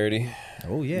for charity.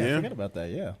 Oh yeah, Yeah. I forgot about that.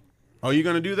 Yeah. oh, you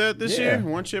gonna do that this Yeah. year?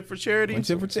 One chip for charity. One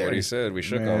chip for That's what he charity. said. We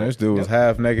shook Man, on this it. dude was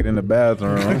half naked in the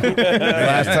bathroom.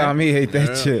 Last time he ate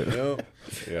that chip. Yep.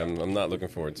 Yeah, I'm not looking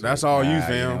forward to That's it. all you, Nah,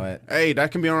 fam. you know what? Hey,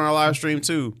 that can be on our live stream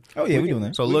too. Oh yeah, we doing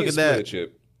that. So We look can at split a that.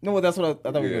 chip. No, that's what I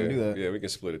thought we were Yeah, gonna do that. yeah, we can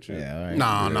split a chip. Yeah, all right.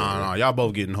 Nah. Y'all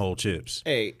both getting whole chips.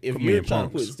 Hey, if Put me you're in trying to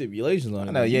punks. put stipulations on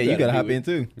it, No, yeah, you gotta hop do it. in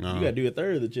too. No. You gotta do a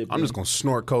third of the chip. I'm just gonna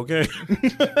snort cocaine.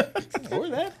 or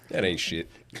that. That ain't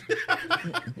shit.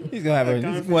 He's gonna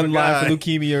have one line for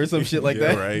leukemia or some shit like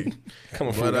yeah, that. right.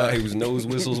 Coming from a guy whose nose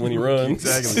whistles when he runs.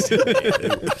 Exactly.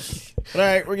 All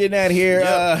right, we're getting out of here.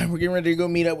 Yep. We're getting ready to go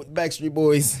meet up with the Backstreet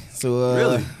Boys. So,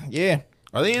 Really? Yeah.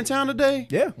 Are they in town today?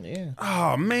 Yeah. Yeah.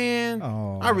 Oh man,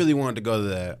 Oh. I really wanted to go to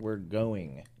that. We're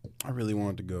going. I really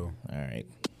wanted to go. All right.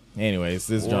 Anyways,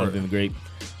 this is Jonathan the Great.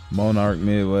 Monarch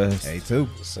Midwest. Hey, too.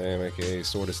 Sam, aka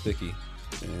Sorta Sticky.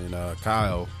 And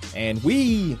Kyle. And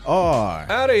we are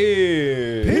Out of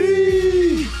here. Peace.